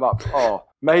going to come up,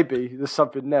 maybe there's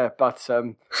something there. But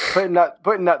putting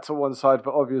that to one side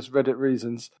for obvious Reddit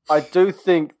reasons, I do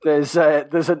think there's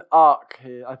an arc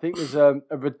here. I think there's a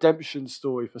redemption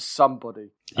story for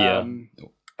somebody. Yeah.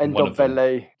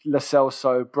 Ndombele, Lo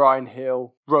Celso, Brian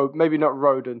Hill, maybe not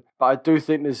Rodon, but I do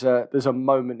think there's a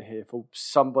moment here for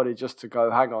somebody just to go,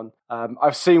 hang on.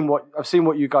 I've seen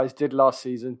what you guys did last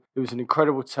season. It was an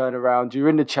incredible turnaround. You're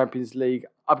in the Champions League.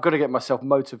 I'm going to get myself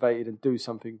motivated and do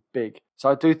something big. So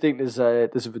I do think there's a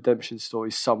redemption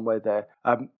story somewhere there.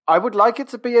 I would like it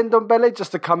to be Ndombele,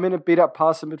 just to come in and be that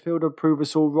passing midfielder, prove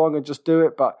us all wrong and just do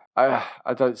it, but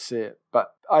I don't see it.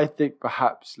 But I think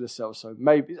perhaps Lo Celso,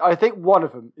 maybe. I think one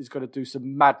of them is going to do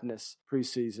some madness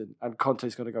pre-season and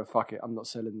Conte's going to go, fuck it, I'm not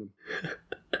selling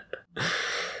them.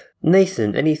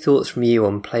 Nathan, any thoughts from you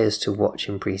on players to watch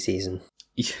in pre-season?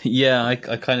 Yeah, I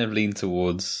kind of lean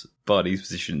towards Barty's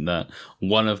position that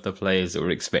one of the players that we're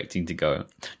expecting to go,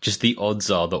 just the odds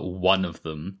are that one of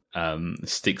them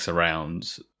sticks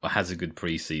around, has a good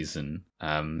pre-season,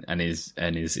 and is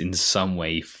in some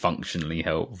way functionally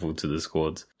helpful to the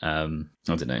squad. I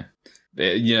don't know.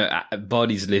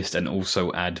 Barty's list, and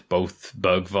also add both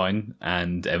Bergwijn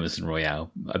and Emerson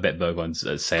Royale. I bet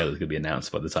Bergwijn's sale is going to be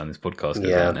announced by the time this podcast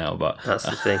goes out now. But that's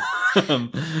the thing.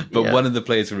 But one of the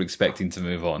players we're expecting to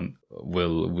move on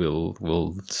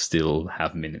will still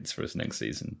have minutes for us next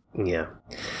season. Yeah.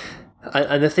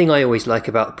 And the thing I always like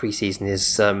about pre-season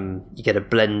is you get a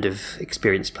blend of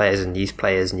experienced players and youth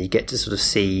players, and you get to sort of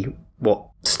see what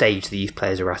stage the youth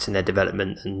players are at in their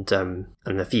development, and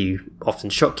a few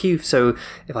often shock you. So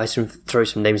if I throw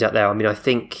some names out there, I mean, I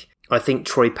think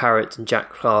Troy Parrott and Jack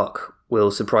Clark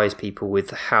will surprise people with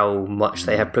how much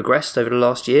they have progressed over the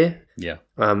last year. Yeah.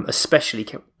 Especially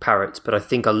Parrott, but I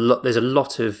think there's a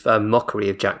lot of mockery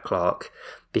of Jack Clark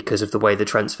because of the way the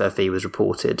transfer fee was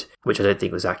reported, which I don't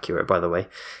think was accurate, by the way.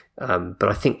 But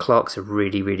I think Clark's a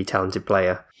really, really talented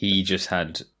player. He just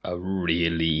had a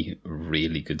really,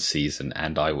 really good season,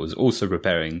 and I was also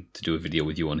preparing to do a video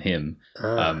with you on him,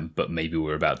 but maybe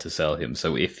we're about to sell him.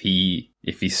 So if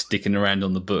he's sticking around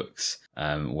on the books,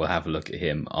 we'll have a look at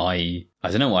him. I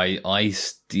don't know, I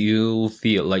still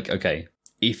feel like, okay,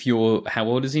 how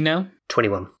old is he now?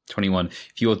 21.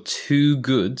 If you're too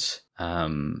good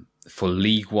for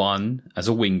League One as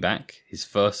a wing-back, his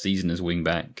first season as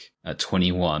wing-back at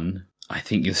 21, I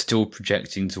think you're still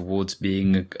projecting towards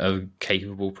being a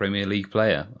capable Premier League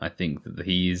player. I think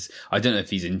that I don't know if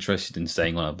he's interested in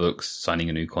staying on our books, signing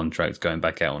a new contract, going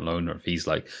back out on loan, or if he's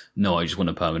like, no, I just want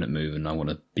a permanent move and I want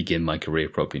to begin my career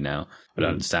properly now. But I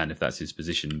understand if that's his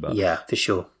position. But yeah, for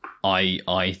sure.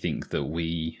 I think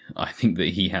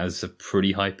that he has a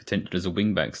pretty high potential as a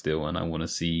wing-back still, and I want to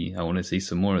see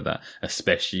some more of that,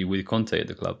 especially with Conte at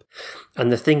the club.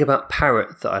 And the thing about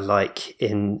Parrott that I like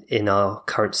in our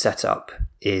current setup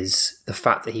is the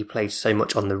fact that he plays so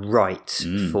much on the right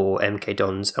for MK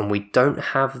Dons, and we don't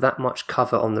have that much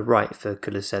cover on the right for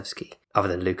Kulusevski, other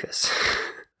than Lucas.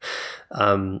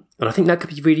 And I think that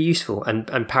could be really useful.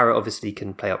 And Parrott obviously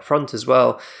can play up front as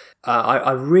well. I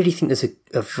really think there's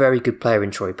a very good player in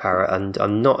Troy Parrott, and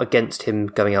I'm not against him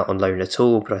going out on loan at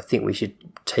all, but I think we should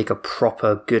take a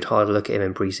proper, good, hard look at him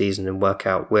in pre-season and work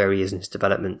out where he is in his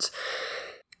development.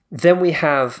 Then we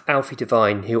have Alfie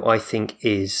Devine, who I think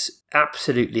is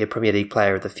absolutely a Premier League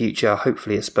player of the future.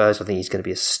 Hopefully at Spurs, I think he's going to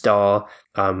be a star.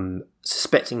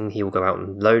 Suspecting he will go out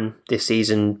on loan this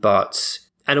season,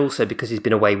 and also because he's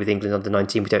been away with England under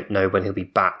 19, we don't know when he'll be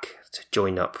back to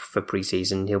join up for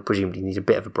pre-season. He'll presumably need a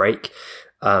bit of a break.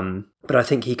 But I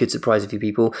think he could surprise a few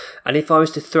people. And if I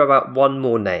was to throw out one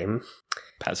more name...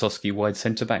 Patsosky wide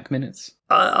centre-back minutes?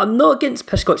 I'm not against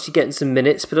Patsosky getting some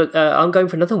minutes, but I'm going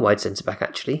for another wide centre-back,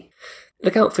 actually.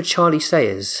 Look out for Charlie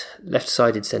Sayers,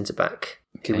 left-sided centre-back,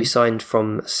 who we signed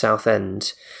from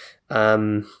Southend.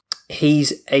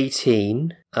 He's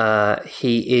 18.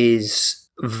 He is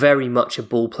very much a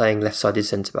ball-playing left-sided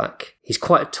centre-back. He's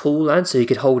quite a tall lad, so he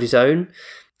could hold his own.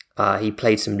 He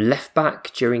played some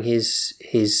left-back during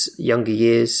his younger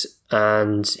years,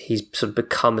 and he's sort of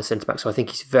become a centre-back, so I think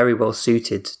he's very well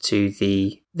suited to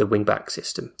the wing-back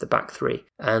system, the back three.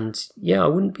 And yeah, I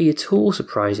wouldn't be at all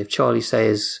surprised if Charlie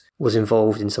Sayers was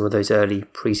involved in some of those early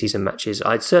pre-season matches.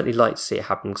 I'd certainly like to see it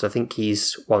happen, because I think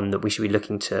he's one that we should be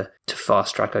looking to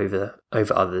fast-track over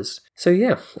others. So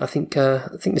yeah, I think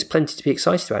there's plenty to be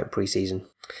excited about in pre-season.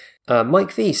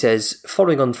 Mike V says,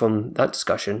 following on from that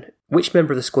discussion, which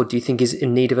member of the squad do you think is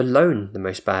in need of a loan the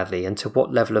most badly, and to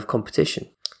what level of competition?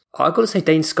 I've got to say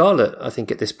Dane Scarlett, I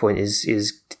think at this point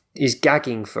is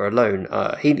gagging for a loan.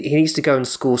 He needs to go and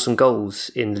score some goals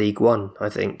in League One, I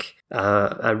think,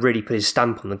 and really put his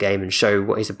stamp on the game and show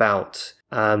what he's about.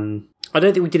 I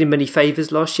don't think we did him many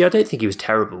favours last year. I don't think he was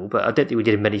terrible, but I don't think we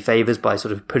did him many favours by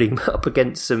sort of putting him up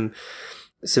against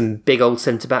some big old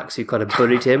centre-backs who kind of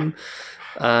bullied him.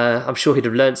 I'm sure he'd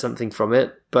have learned something from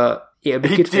it, but yeah, it'd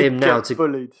be good for him now to...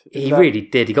 Bullied. He really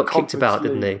did. He got kicked about,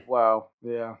 didn't he? Wow,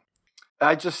 yeah.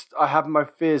 I have my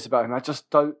fears about him.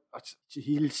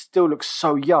 He still looks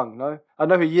so young, no? I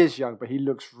know he is young, but he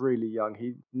looks really young.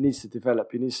 He needs to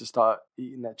develop. He needs to start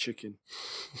eating that chicken.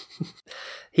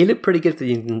 He looked pretty good for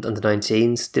the England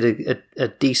under-19s, did a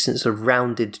decent sort of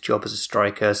rounded job as a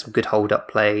striker, some good hold-up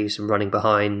play, some running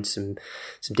behind, some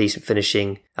decent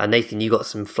finishing. Nathan, you got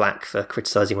some flack for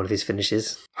criticising one of his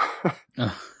finishes.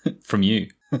 From you.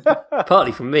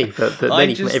 Partly from me, but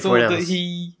mainly from everyone else. I just thought that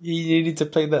he needed to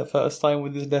play that first time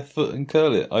with his left foot and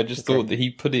curl it. I just thought that he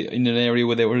put it in an area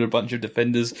where there were a bunch of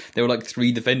defenders. There were like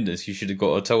 3 defenders who should have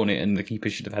got a toe on it, and the keeper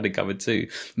should have had it covered too.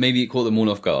 Maybe it caught them all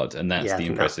off guard, and that's the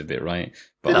impressive bit, right?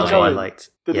 But that's what I liked.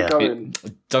 Did it go in?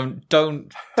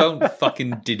 Don't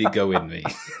fucking did it go in me?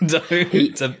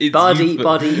 Bardi,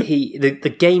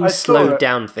 the game slowed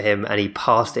down for him, and he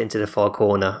passed it into the far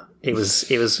corner. It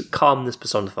was calmness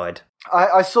personified.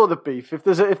 I saw the beef. If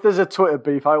there's a Twitter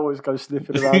beef, I always go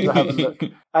sniffing around to have a look.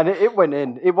 And it went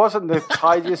in. It wasn't the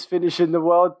tidiest finish in the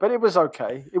world, but it was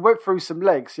okay. It went through some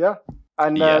legs, yeah?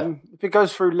 And if it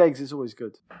goes through legs, it's always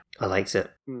good. I liked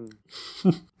it.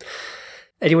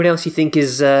 Anyone else you think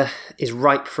is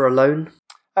ripe for a loan?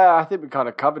 I think we kind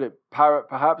of covered it. Parrott,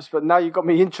 perhaps, but now you got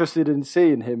me interested in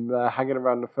seeing him hanging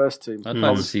around the first team. I'd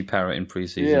like to see Parrott in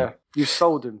pre-season. Yeah, you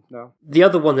sold him now. The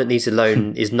other one that needs a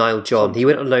loan is Niall John. He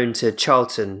went on loan to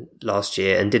Charlton last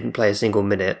year and didn't play a single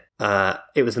minute.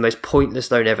 It was the most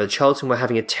pointless loan ever. Charlton were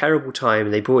having a terrible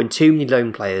time. They brought in too many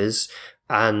loan players,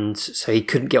 and so he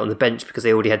couldn't get on the bench because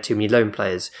they already had too many loan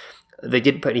players. They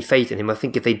didn't put any faith in him. I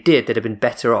think if they did, they'd have been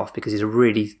better off because he's a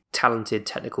really talented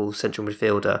technical central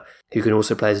midfielder who can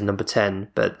also play as a number 10.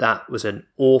 But that was an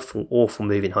awful, awful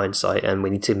move in hindsight, and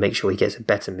we need to make sure he gets a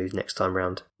better move next time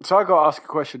round. So I got to ask a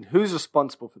question. Who's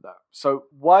responsible for that? So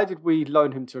why did we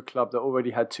loan him to a club that already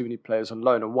had too many players on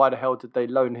loan, and why the hell did they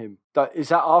loan him? Is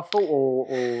that our fault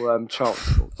or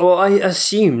Charlton's fault? Well, I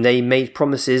assume they made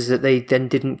promises that they then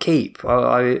didn't keep.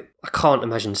 I can't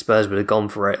imagine Spurs would have gone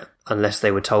for it unless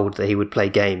they were told that he would play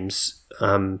games,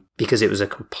 because it was a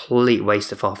complete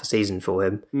waste of half a season for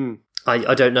him.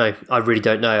 I don't know. I really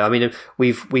don't know. I mean,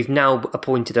 we've now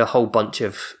appointed a whole bunch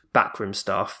of backroom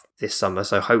staff this summer,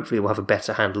 so hopefully we'll have a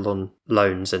better handle on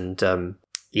loans and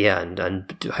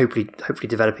hopefully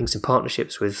developing some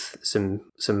partnerships with some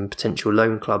potential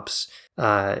loan clubs,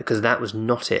 because that was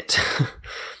not it.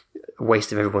 A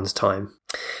waste of everyone's time.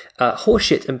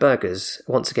 Horseshit and Burgers,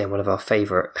 once again one of our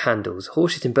favourite handles.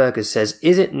 Horseshit and Burgers says,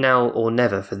 is it now or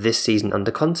never for this season under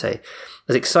Conte?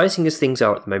 As exciting as things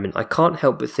are at the moment, I can't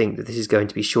help but think that this is going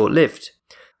to be short-lived.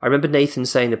 I remember Nathan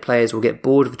saying the players will get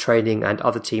bored of training and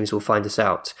other teams will find us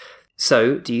out.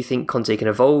 So, do you think Conte can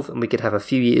evolve and we could have a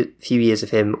few years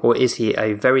of him, or is he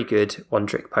a very good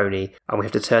one-trick pony and we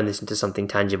have to turn this into something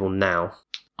tangible now?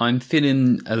 I'm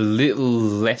feeling a little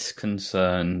less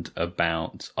concerned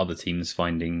about other teams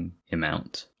finding him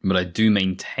out, but I do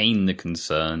maintain the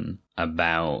concern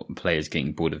about players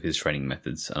getting bored of his training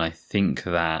methods, and I think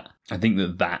that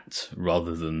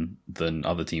rather than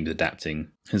other teams adapting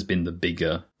has been the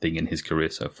bigger thing in his career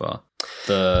so far.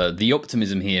 The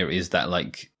optimism here is that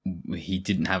he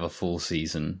didn't have a full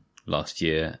season last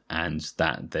year, and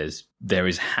that there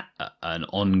is an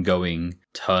ongoing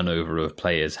turnover of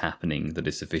players happening that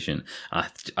is sufficient. I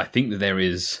think that there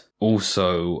is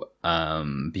also,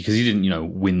 because he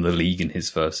didn't, win the league in his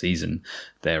first season,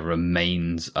 there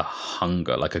remains a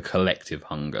hunger, like a collective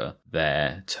hunger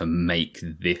there to make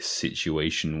this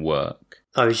situation work.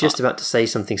 I was just about to say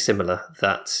something similar,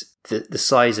 that the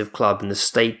size of club and the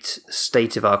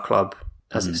state of our club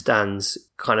as it stands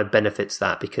kind of benefits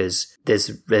that, because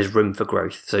there's room for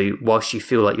growth. So whilst you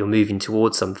feel like you're moving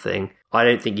towards something, I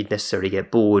don't think you'd necessarily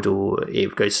get bored or it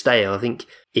would go stale. I think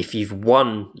if you've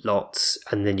won lots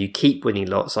and then you keep winning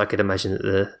lots, I could imagine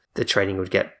that the training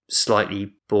would get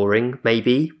slightly boring,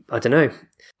 maybe. I don't know.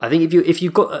 I think if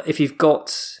you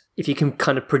can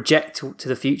kind of project to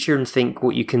the future and think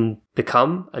what you can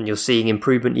become, and you're seeing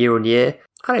improvement year on year,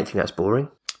 I don't think that's boring.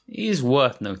 It is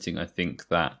worth noting, I think,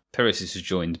 that Perisic has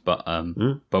joined, but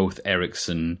both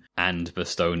Eriksen and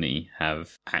Bastoni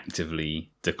have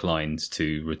actively declined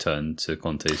to return to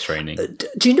Conte's training.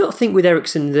 Do you not think with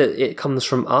Eriksen that it comes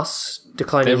from us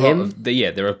declining him?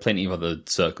 There are plenty of other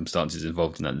circumstances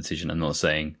involved in that decision. I'm not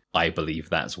saying I believe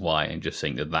that's why. I'm just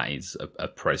saying that is a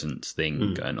present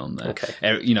thing going on there. Okay.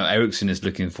 Eriksen is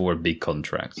looking for a big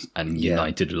contract, and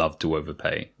United love to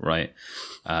overpay, right?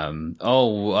 I'm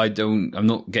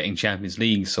not getting Champions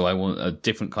League, so I want a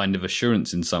different kind of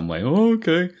assurance in some way. Oh,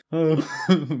 okay.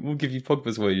 We'll give you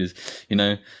Pogba's wages.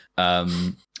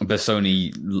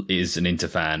 Bersoni is an Inter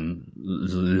fan,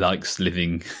 likes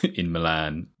living in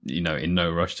Milan, in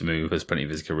no rush to move, has plenty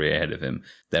of his career ahead of him.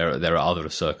 There are other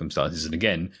circumstances. And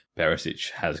again,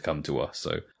 Perisic has come to us.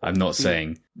 So I'm not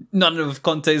saying none of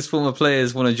Conte's former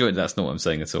players want to join. That's not what I'm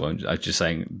saying at all. I'm just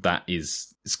saying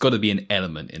it's got to be an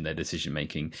element in their decision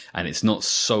making. And it's not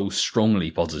so strongly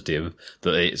positive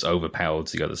that it's overpowered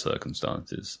the other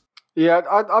circumstances. Yeah,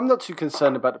 I'm not too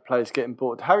concerned about the players getting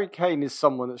bored. Harry Kane is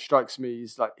someone that strikes me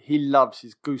as like, he loves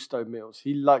his gusto meals.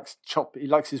 He likes he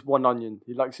likes his one onion.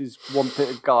 He likes his one bit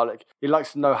of garlic. He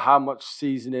likes to know how much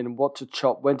seasoning and what to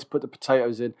chop, when to put the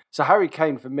potatoes in. So Harry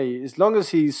Kane, for me, as long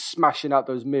as he's smashing out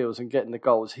those meals and getting the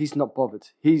goals, he's not bothered.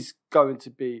 He's going to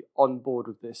be on board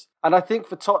with this. And I think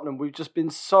for Tottenham, we've just been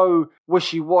so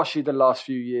wishy-washy the last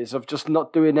few years of just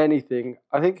not doing anything.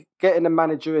 I think getting a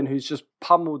manager in who's just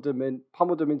pummeled them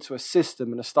into a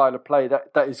system and a style of play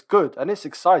that is good and it's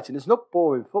exciting. It's not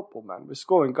boring football, man. We're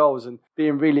scoring goals and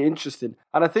being really interesting.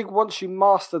 And I think once you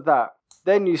master that,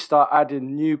 then you start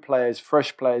adding new players,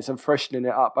 fresh players, and freshening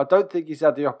it up. I don't think he's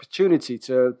had the opportunity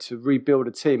to rebuild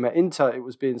a team. At Inter, it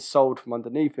was being sold from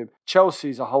underneath him.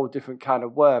 Chelsea's a whole different can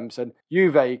of worms, and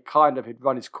Juve kind of had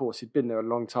run his course. He'd been there a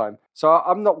long time. So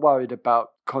I'm not worried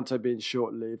about Conte being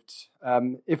short-lived.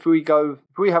 If we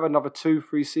have another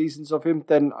 2-3 seasons of him,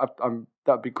 then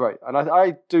that'd be great. And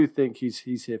I do think he's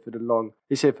here for the long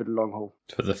haul.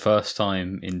 For the first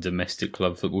time in domestic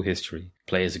club football history,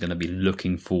 players are going to be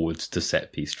looking forward to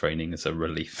set piece training as a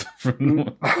relief.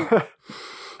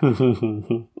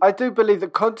 I do believe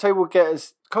that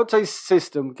Conte's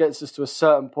system gets us to a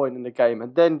certain point in the game,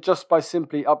 and then just by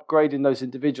simply upgrading those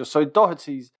individuals. So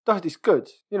Doherty's good,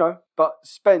 but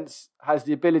Spence has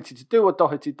the ability to do what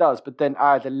Doherty does, but then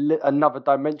add another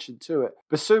dimension to it.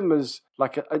 Basuma's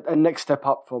like a next step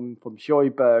up from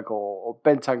Højbjerg or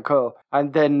Bentancur,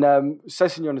 and then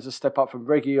Sessegnon is a step up from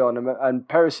Reguilon, and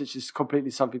Perisic is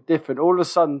completely something different. All of a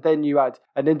sudden, then you add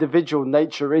an individual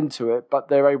nature into it, but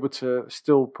they're able to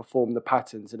still perform the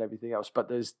patterns and everything else. But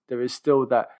there is still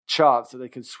that chance that they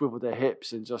can swivel their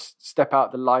hips and just step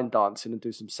out the line dancing and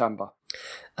do some samba.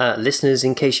 Listeners,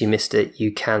 in case you missed it,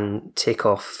 you can tick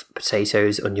off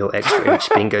potatoes on your extra inch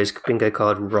bingo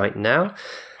card right now.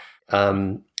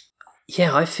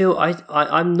 I feel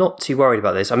I'm not too worried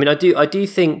about this. I mean, I do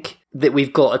think that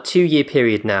we've got a 2-year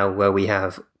period now where we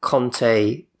have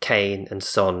Conte, Kane, and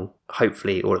Son,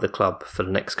 hopefully all at the club for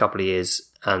the next couple of years,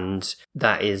 and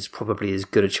that is probably as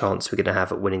good a chance we're going to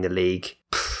have at winning the league.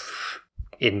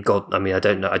 In God, I mean, I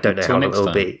don't know how long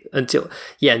it'll be until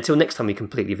next time we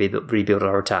completely rebuild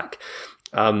our attack.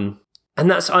 And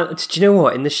that's, do you know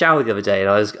what? In the shower the other day, and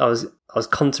I was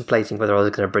contemplating whether I was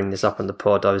going to bring this up on the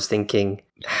pod. I was thinking,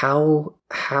 how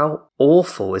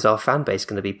awful is our fan base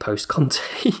going to be post Conte?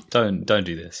 Don't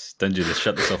do this. Don't do this.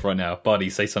 Shut this off right now.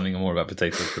 Bardi, say something more about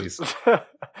potatoes, please.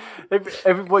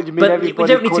 Everybody, we don't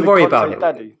need to worry about it.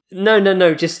 Daddy?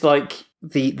 No. Just like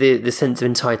the sense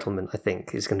of entitlement, I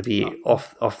think, is going to be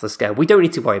off the scale. We don't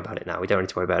need to worry about it now. We don't need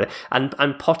to worry about it.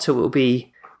 And Potter will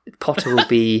be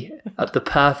the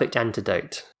perfect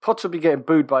antidote. Potter will be getting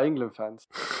booed by England fans.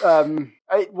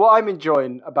 What I'm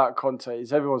enjoying about Conte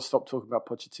is everyone stopped talking about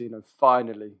Pochettino.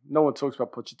 Finally, no one talks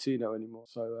about Pochettino anymore.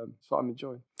 So that's what I'm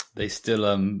enjoying. They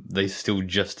still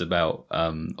just about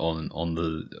on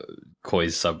the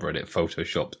Koi's subreddit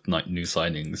Photoshop new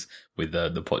signings with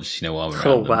the Pochettino arm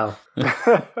around them.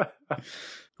 Wow.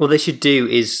 What they should do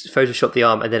is Photoshop the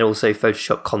arm and then also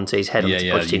Photoshop Conte's head onto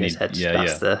Pochettino's head.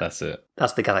 That's it.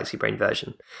 That's the Galaxy Brain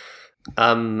version.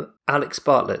 Alex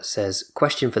Bartlett says,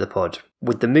 question for the pod.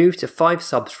 With the move to 5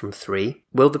 subs from 3,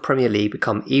 will the Premier League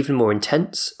become even more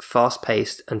intense,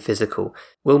 fast-paced and physical?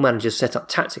 Will managers set up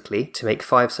tactically to make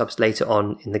 5 subs later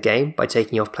on in the game by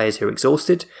taking off players who are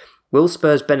exhausted? Will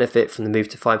Spurs benefit from the move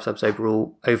to 5 subs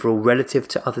overall relative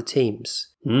to other teams?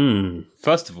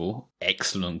 First of all,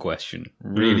 excellent question.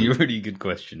 Really, really good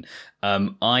question.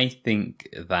 I think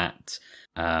that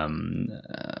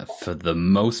for the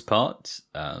most part,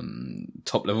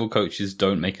 top level coaches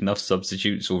don't make enough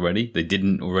substitutes already. They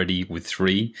didn't already with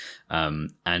 3,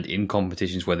 and in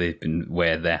competitions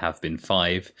where there have been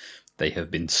 5, they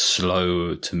have been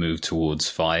slow to move towards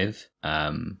 5.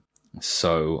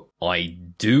 So I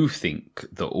do think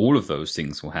that all of those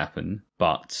things will happen,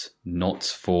 but not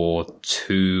for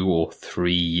 2 or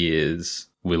 3 years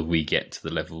will we get to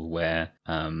the level where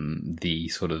the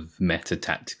sort of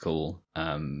meta-tactical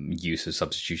use of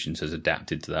substitutions has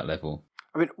adapted to that level.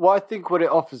 I mean, what it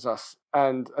offers us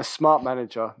and a smart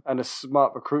manager and a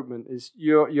smart recruitment is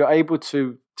you're able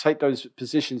to take those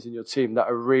positions in your team that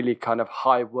are really kind of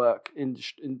high work,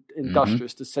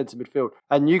 industrious to centre midfield,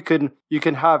 and you can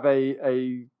have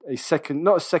a second,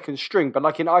 not a second string, but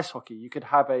like in ice hockey, you could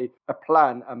have a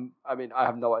plan. I mean, I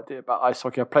have no idea about ice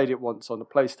hockey. I played it once on the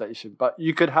PlayStation, but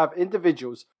you could have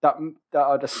individuals that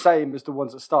are the same as the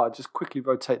ones that started. Just quickly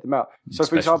rotate them out. So,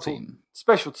 for example,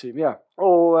 special team, yeah,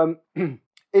 or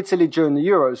Italy during the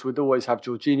Euros would always have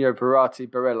Jorginho, Verratti,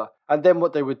 Barella. And then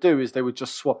what they would do is they would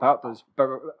just swap out those.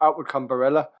 Out would come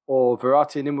Barella or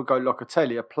Verratti, and in would go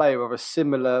Locatelli, a player of a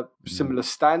similar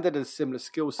standard and similar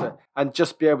skill set, and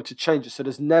just be able to change it. So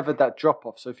there's never that drop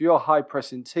off. So if you're a high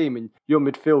pressing team and your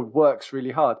midfield works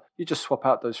really hard, you just swap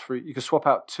out those three. You can swap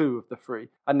out two of the three,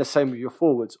 and the same with your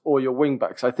forwards or your wing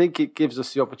backs. I think it gives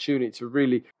us the opportunity to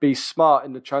really be smart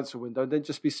in the transfer window, and then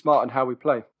just be smart in how we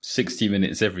play. 60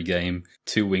 minutes every game,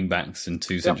 2 wing backs and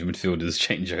 2 central midfielders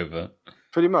change over.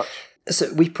 Pretty much.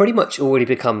 So we've pretty much already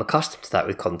become accustomed to that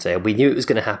with Conte. We knew it was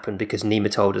going to happen because Nima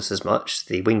told us as much.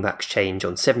 The wing-backs change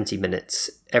on 70 minutes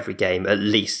every game, at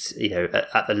least,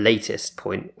 at the latest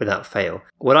point, without fail.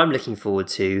 What I'm looking forward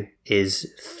to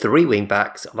is 3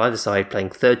 wing-backs on either side playing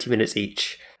 30 minutes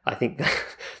each. I think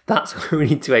that's what we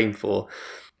need to aim for.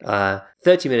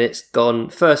 30 minutes gone,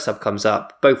 first sub comes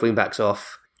up, both wing-backs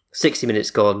off. 60 minutes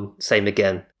gone, same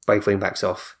again, both wing-backs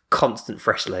off. Constant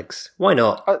fresh legs. Why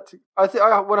not? I think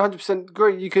I 100%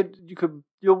 agree. You could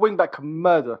your wingback can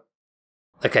murder.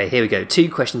 Okay, here we go.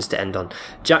 2 questions to end on.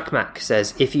 Jack Mack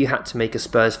says, if you had to make a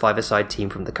Spurs 5-a-side team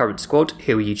from the current squad,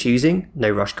 who are you choosing? No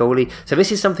rush goalie. So this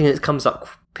is something that comes up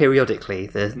periodically,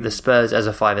 the Spurs as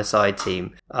a 5-a-side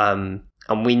team.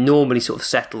 And we normally sort of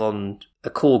settle on a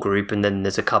core group, and then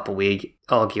there's a couple we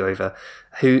argue over.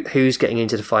 Who's getting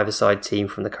into the 5-a-side team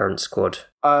from the current squad?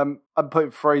 I'm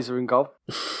putting Fraser in goal.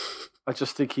 I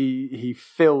just think he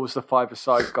fills the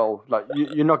 5-a-side goal. Like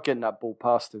you're not getting that ball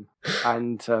past him,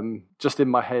 and just in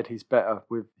my head, he's better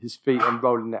with his feet and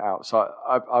rolling it out. So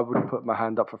I would put my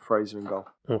hand up for Fraser in goal.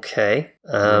 Okay,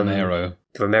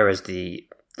 Romero's the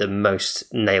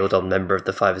most nailed on member of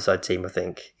the 5-a-side team. I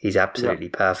think he's absolutely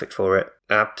perfect for it.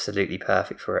 Absolutely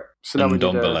perfect for it. So now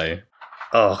Ndombele.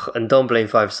 And Ndombele in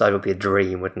 5-a-side would be a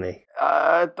dream, wouldn't he?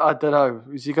 I don't know.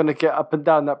 Is he going to get up and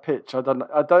down that pitch? I don't know.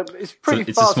 It's pretty fast.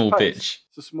 It's a small pitch.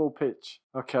 It's a small pitch.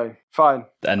 Okay, fine.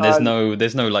 And there's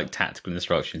no like tactical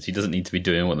instructions. He doesn't need to be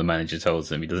doing what the manager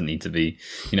tells him. He doesn't need to be,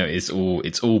 it's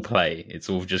all play. It's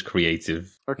all just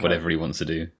creative, whatever he wants to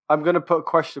do. I'm going to put a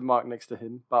question mark next to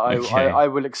him, but I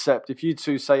will accept. If you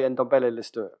two say Ndombele, let's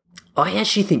do it. I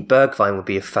actually think Bergwijn would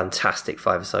be a fantastic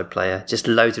 5-a-side player. Just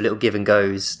loads of little give and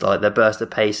goes, like their burst of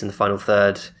pace in the final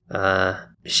third,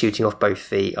 shooting off both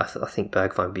feet. I think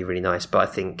Bergwijn would be really nice, but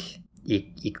I think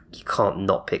you can't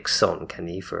not pick Son, can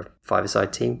you, for a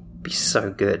 5-a-side team? It'd be so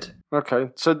good. Okay,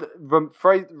 so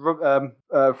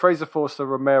Fraser Forster,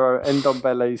 Romero,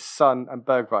 Ndombele, Son, and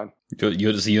Bergwijn.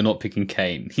 You're not picking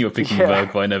Kane. You're picking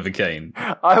Bergwijn over Kane.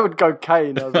 I would go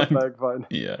Kane over Bergwijn.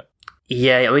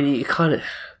 Yeah, I mean, you kind of...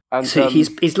 And, so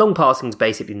his long passing is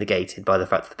basically negated by the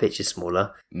fact that the pitch is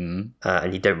smaller, and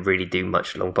you don't really do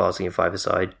much long passing in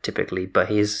 5-a-side typically. But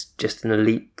he is just an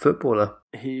elite footballer.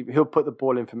 He'll put the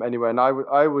ball in from anywhere, and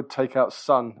I would take out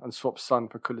Son and swap Son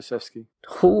for Kulusevski.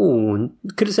 Oh,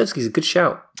 Kulusevski's a good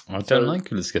shout. I don't like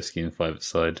Kulusevski in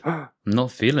 5-a-side. I'm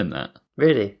not feeling that.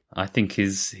 Really? I think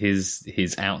his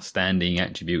outstanding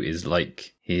attribute is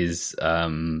like his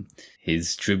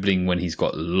dribbling when he's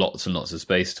got lots and lots of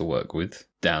space to work with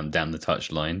down the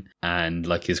touchline, and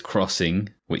like his crossing,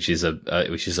 which is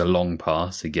a long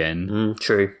pass again.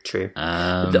 True.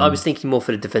 I was thinking more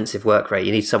for the defensive work rate.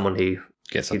 You need someone who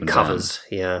gets up and covers.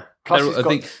 Down. Yeah. I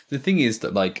think the thing is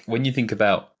that, like, when you think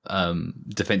about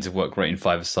defensive work rate in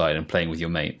 5-a-side and playing with your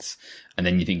mates, and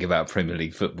then you think about Premier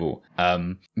League football,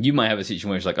 you might have a situation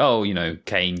where it's like,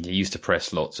 Kane, you used to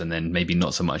press lots and then maybe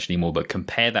not so much anymore, but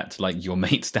compare that to like your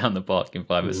mates down the park in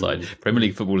 5-a-side. Premier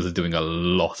League footballers are doing a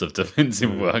lot of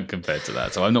defensive work compared to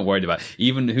that. So I'm not worried about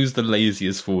even who's the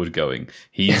laziest forward going.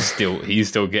 He's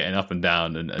still getting up and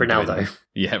down and Ronaldo.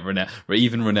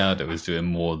 Even Ronaldo is doing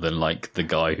more than like the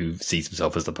guy who sees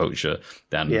himself as the poacher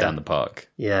down the park.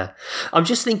 Yeah, I'm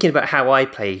just thinking about how I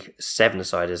play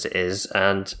 7-a-side as it is,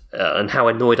 and how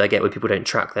annoyed I get when people don't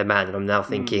track their man. And I'm now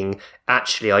thinking,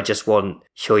 actually, I just want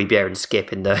Højbjerg and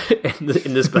Skip in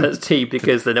the Spurs team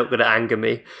because they're not going to anger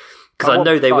me. Because I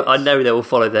know they will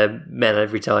follow their men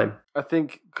every time. I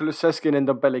think Kulusevski and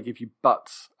Ndombele give you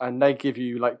butts, and they give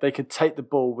you, like, they can take the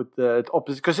ball with the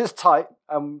opposite, because it's tight,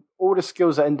 and all the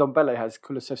skills that Ndombele has,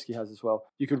 Kulusevski has as well.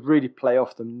 You could really play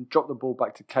off them, drop the ball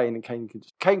back to Kane, and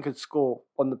Kane could score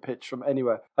on the pitch from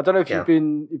anywhere. I don't know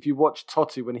if you watch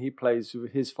Totti when he plays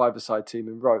with his five-a-side team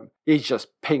in Rome, he's just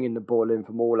pinging the ball in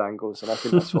from all angles, and I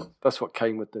think that's what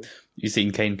Kane would do. You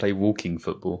seen Kane play walking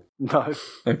football? No.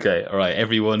 Okay, all right.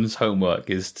 Everyone's homework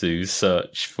is to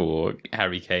search for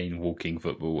Harry Kane walking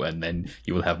football, and then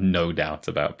you will have no doubt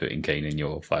about putting Kane in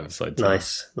your five-a-side team.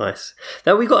 Nice.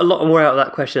 Now, we got a lot more out of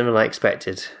that question than I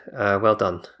expected. Well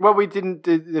done. Well, we didn't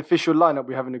do the official lineup.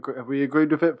 We haven't agreed. Have we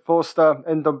agreed with it? Forster,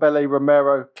 Ndombele,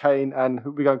 Romero, Kane, and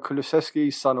who we going?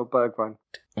 Kulusevski, Son, or Bergwijn?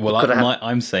 Well,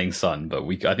 I'm saying Son, but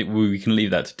I think we can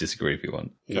leave that to disagree if you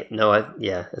want.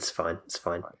 Yeah, it's fine. It's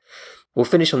fine. We'll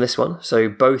finish on this one. So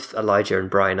both Elijah and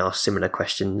Brian asked similar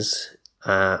questions.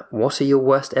 What are your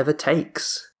worst ever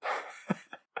takes?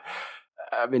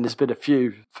 I mean, there's been a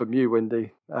few from you,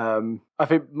 Wendy. I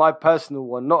think my personal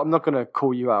one, I'm not going to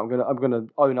call you out. I'm going to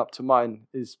own up to mine.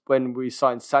 Is when we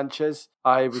signed Sanchez.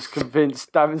 I was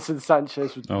convinced Davinson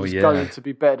Sanchez was going to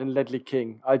be better than Ledley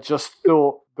King. I just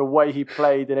thought the way he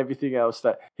played and everything else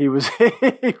that he was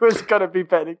going to be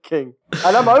better than King.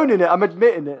 And I'm owning it. I'm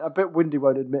admitting it. I bet Wendy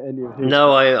won't admit any of his.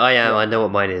 No, I am. Yeah. I know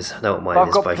what mine is.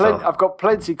 I've got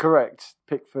plenty correct.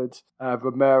 Pickford,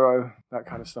 Romero, that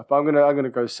kind of stuff. I'm gonna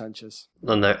go Sanchez.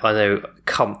 I know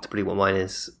comfortably what mine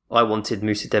is. I wanted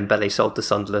Moussa Dembele sold to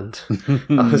Sunderland.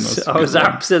 I was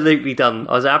absolutely done.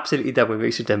 I was absolutely done with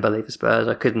Moussa Dembele for Spurs.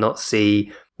 I could not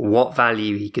see what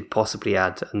value he could possibly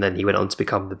add, and then he went on to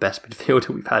become the best midfielder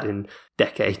we've had in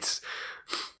decades,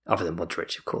 other than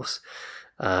Modric, of course.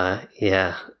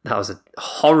 Yeah, that was a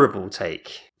horrible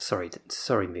take. Sorry,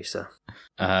 Musa.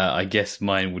 I guess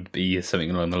mine would be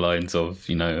something along the lines of,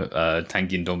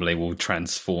 Tanguy Ndombele will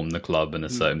transform the club and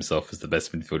assert himself as the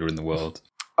best midfielder in the world.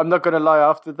 I'm not going to lie.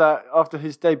 After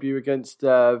his debut against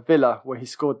Villa, where he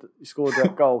scored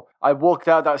that goal, I walked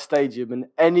out that stadium, and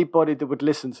anybody that would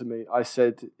listen to me, I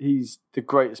said he's the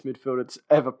greatest midfielder that's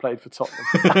ever played for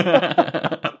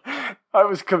Tottenham. I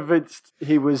was convinced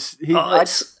he was.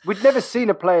 We'd never seen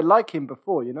a player like him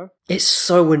before, It's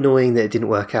so annoying that it didn't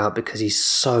work out because he's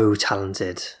so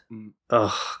talented.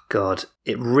 Oh, God.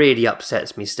 It really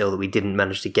upsets me still that we didn't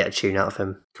manage to get a tune out of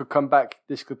him. Could come back.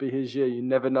 This could be his year. You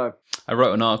never know. I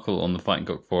wrote an article on the Fighting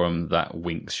Cock forum that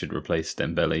Winks should replace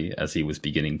Dembele as he was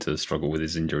beginning to struggle with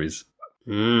his injuries.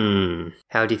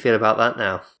 How do you feel about that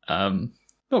now?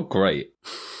 Not great.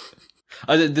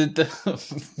 You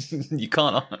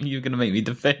can't. You're going to make me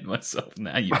defend myself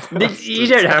now. You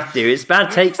don't have to. It's bad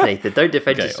takes, Nathan. Don't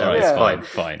defend yourself. Right, it's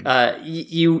fine.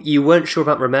 You weren't sure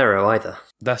about Romero either.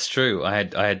 That's true. I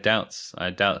had doubts.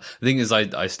 The thing is, I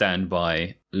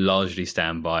largely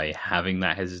stand by having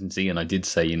that hesitancy, and I did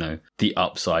say, the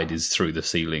upside is through the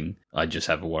ceiling. I just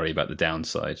have a worry about the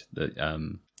downside.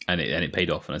 And it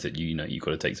paid off, and I said, you've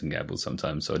got to take some gambles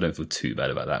sometimes, so I don't feel too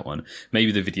bad about that one.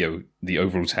 Maybe the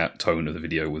overall tone of the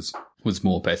video was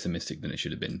more pessimistic than it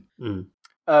should have been.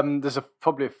 There's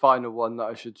probably a final one that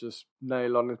I should just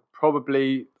nail on.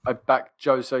 Probably I backed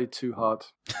Jose too hard.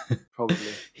 Probably.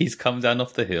 He's come down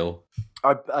off the hill.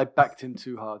 I backed him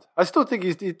too hard. I still think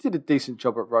he did a decent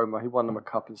job at Roma. He won them a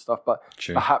cup and stuff, but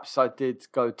perhaps I did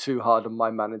go too hard on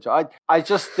my manager. I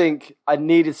just think I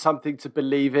needed something to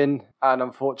believe in, and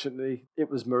unfortunately it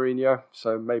was Mourinho,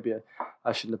 so maybe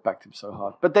I shouldn't have backed him so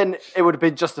hard. But then it would have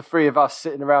been just the three of us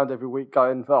sitting around every week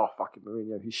going, oh, fucking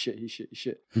Mourinho, he's shit.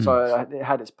 So it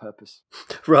had its purpose.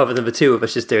 Rather than the two of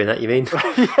us just doing that, you mean?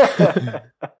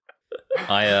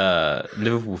 Yeah.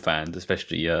 Liverpool fans,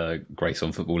 especially Grace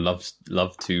on Football,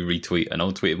 love to retweet an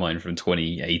old tweet of mine from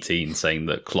 2018 saying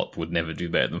that Klopp would never do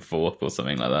better than fourth or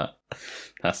something like that.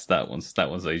 That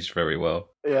one's aged very well.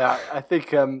 Yeah, I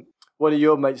think one of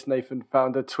your mates, Nathan,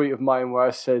 found a tweet of mine where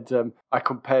I said I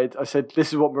said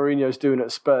this is what Mourinho's doing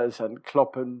at Spurs, and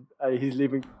Klopp and he's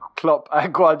leaving Klopp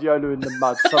and Guardiola in the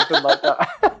mud, something like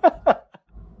that.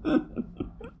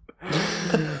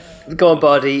 Go on,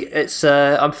 Bardi. It's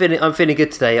I'm feeling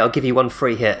good today. I'll give you one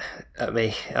free hit at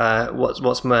me.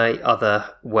 What's my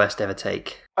other worst ever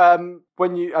take? I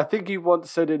think you once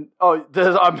said let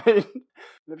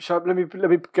me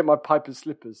get my pipe and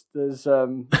slippers. There's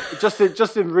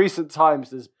just in recent times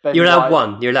there's Ben. You're allowed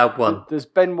one. You're allowed one. There's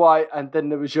Ben White, and then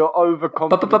there was your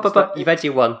overconfidence. You've had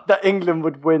your one. That England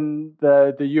would win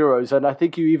the Euros, and I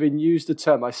think you even used the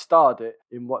term. I starred it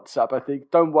in WhatsApp. I think,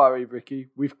 don't worry, Ricky,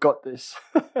 we've got this.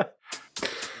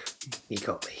 You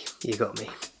got me.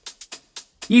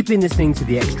 You've been listening to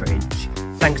The Extra Inch.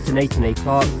 Thanks to Nathan A.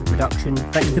 Clark for production.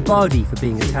 Thanks to Bardi for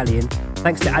being Italian.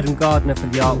 Thanks to Adam Gardner for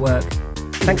the artwork.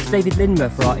 Thanks to David Lindmer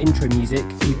for our intro music.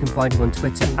 You can find him on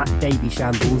Twitter at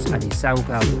DavyShambles and his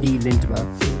SoundCloud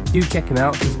DLindmer. Do check him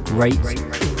out, he's great.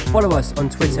 Follow us on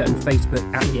Twitter and Facebook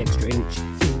at The Extra Inch.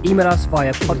 Email us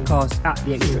via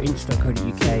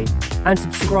podcast@theextrainch.co.uk and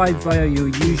subscribe via your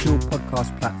usual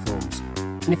podcast platforms.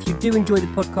 And if you do enjoy the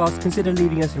podcast, consider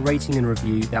leaving us a rating and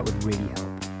review. That would really help.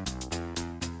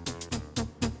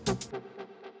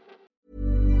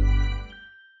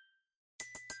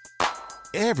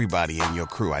 Everybody in your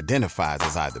crew identifies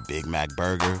as either Big Mac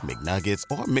Burger, McNuggets,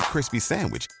 or McCrispy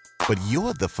Sandwich. But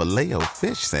you're the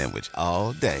Filet-O-Fish Sandwich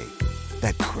all day.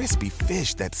 That crispy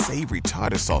fish, that savory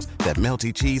tartar sauce, that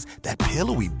melty cheese, that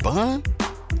pillowy bun.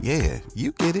 Yeah,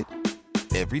 you get it.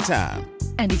 Every time.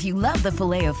 And if you love the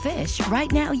Filet-O-Fish,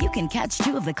 right now you can catch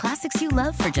 2 of the classics you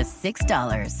love for just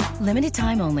 $6. Limited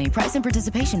time only. Price and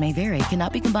participation may vary.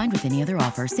 Cannot be combined with any other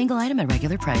offer. Single item at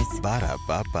regular price.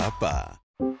 Ba-da-ba-ba-ba.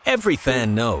 Every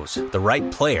fan knows the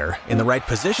right player in the right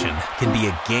position can be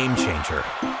a game changer.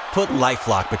 Put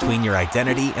LifeLock between your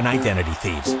identity and identity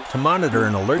thieves to monitor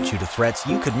and alert you to threats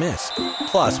you could miss.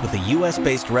 Plus, with a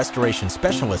U.S.-based restoration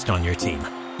specialist on your team,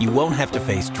 you won't have to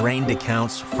face drained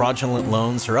accounts, fraudulent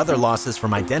loans, or other losses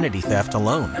from identity theft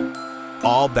alone.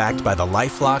 All backed by the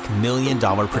LifeLock $1 Million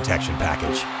Protection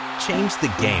Package. Change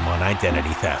the game on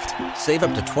identity theft. Save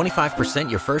up to 25%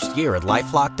 your first year at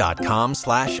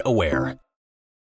LifeLock.com/aware.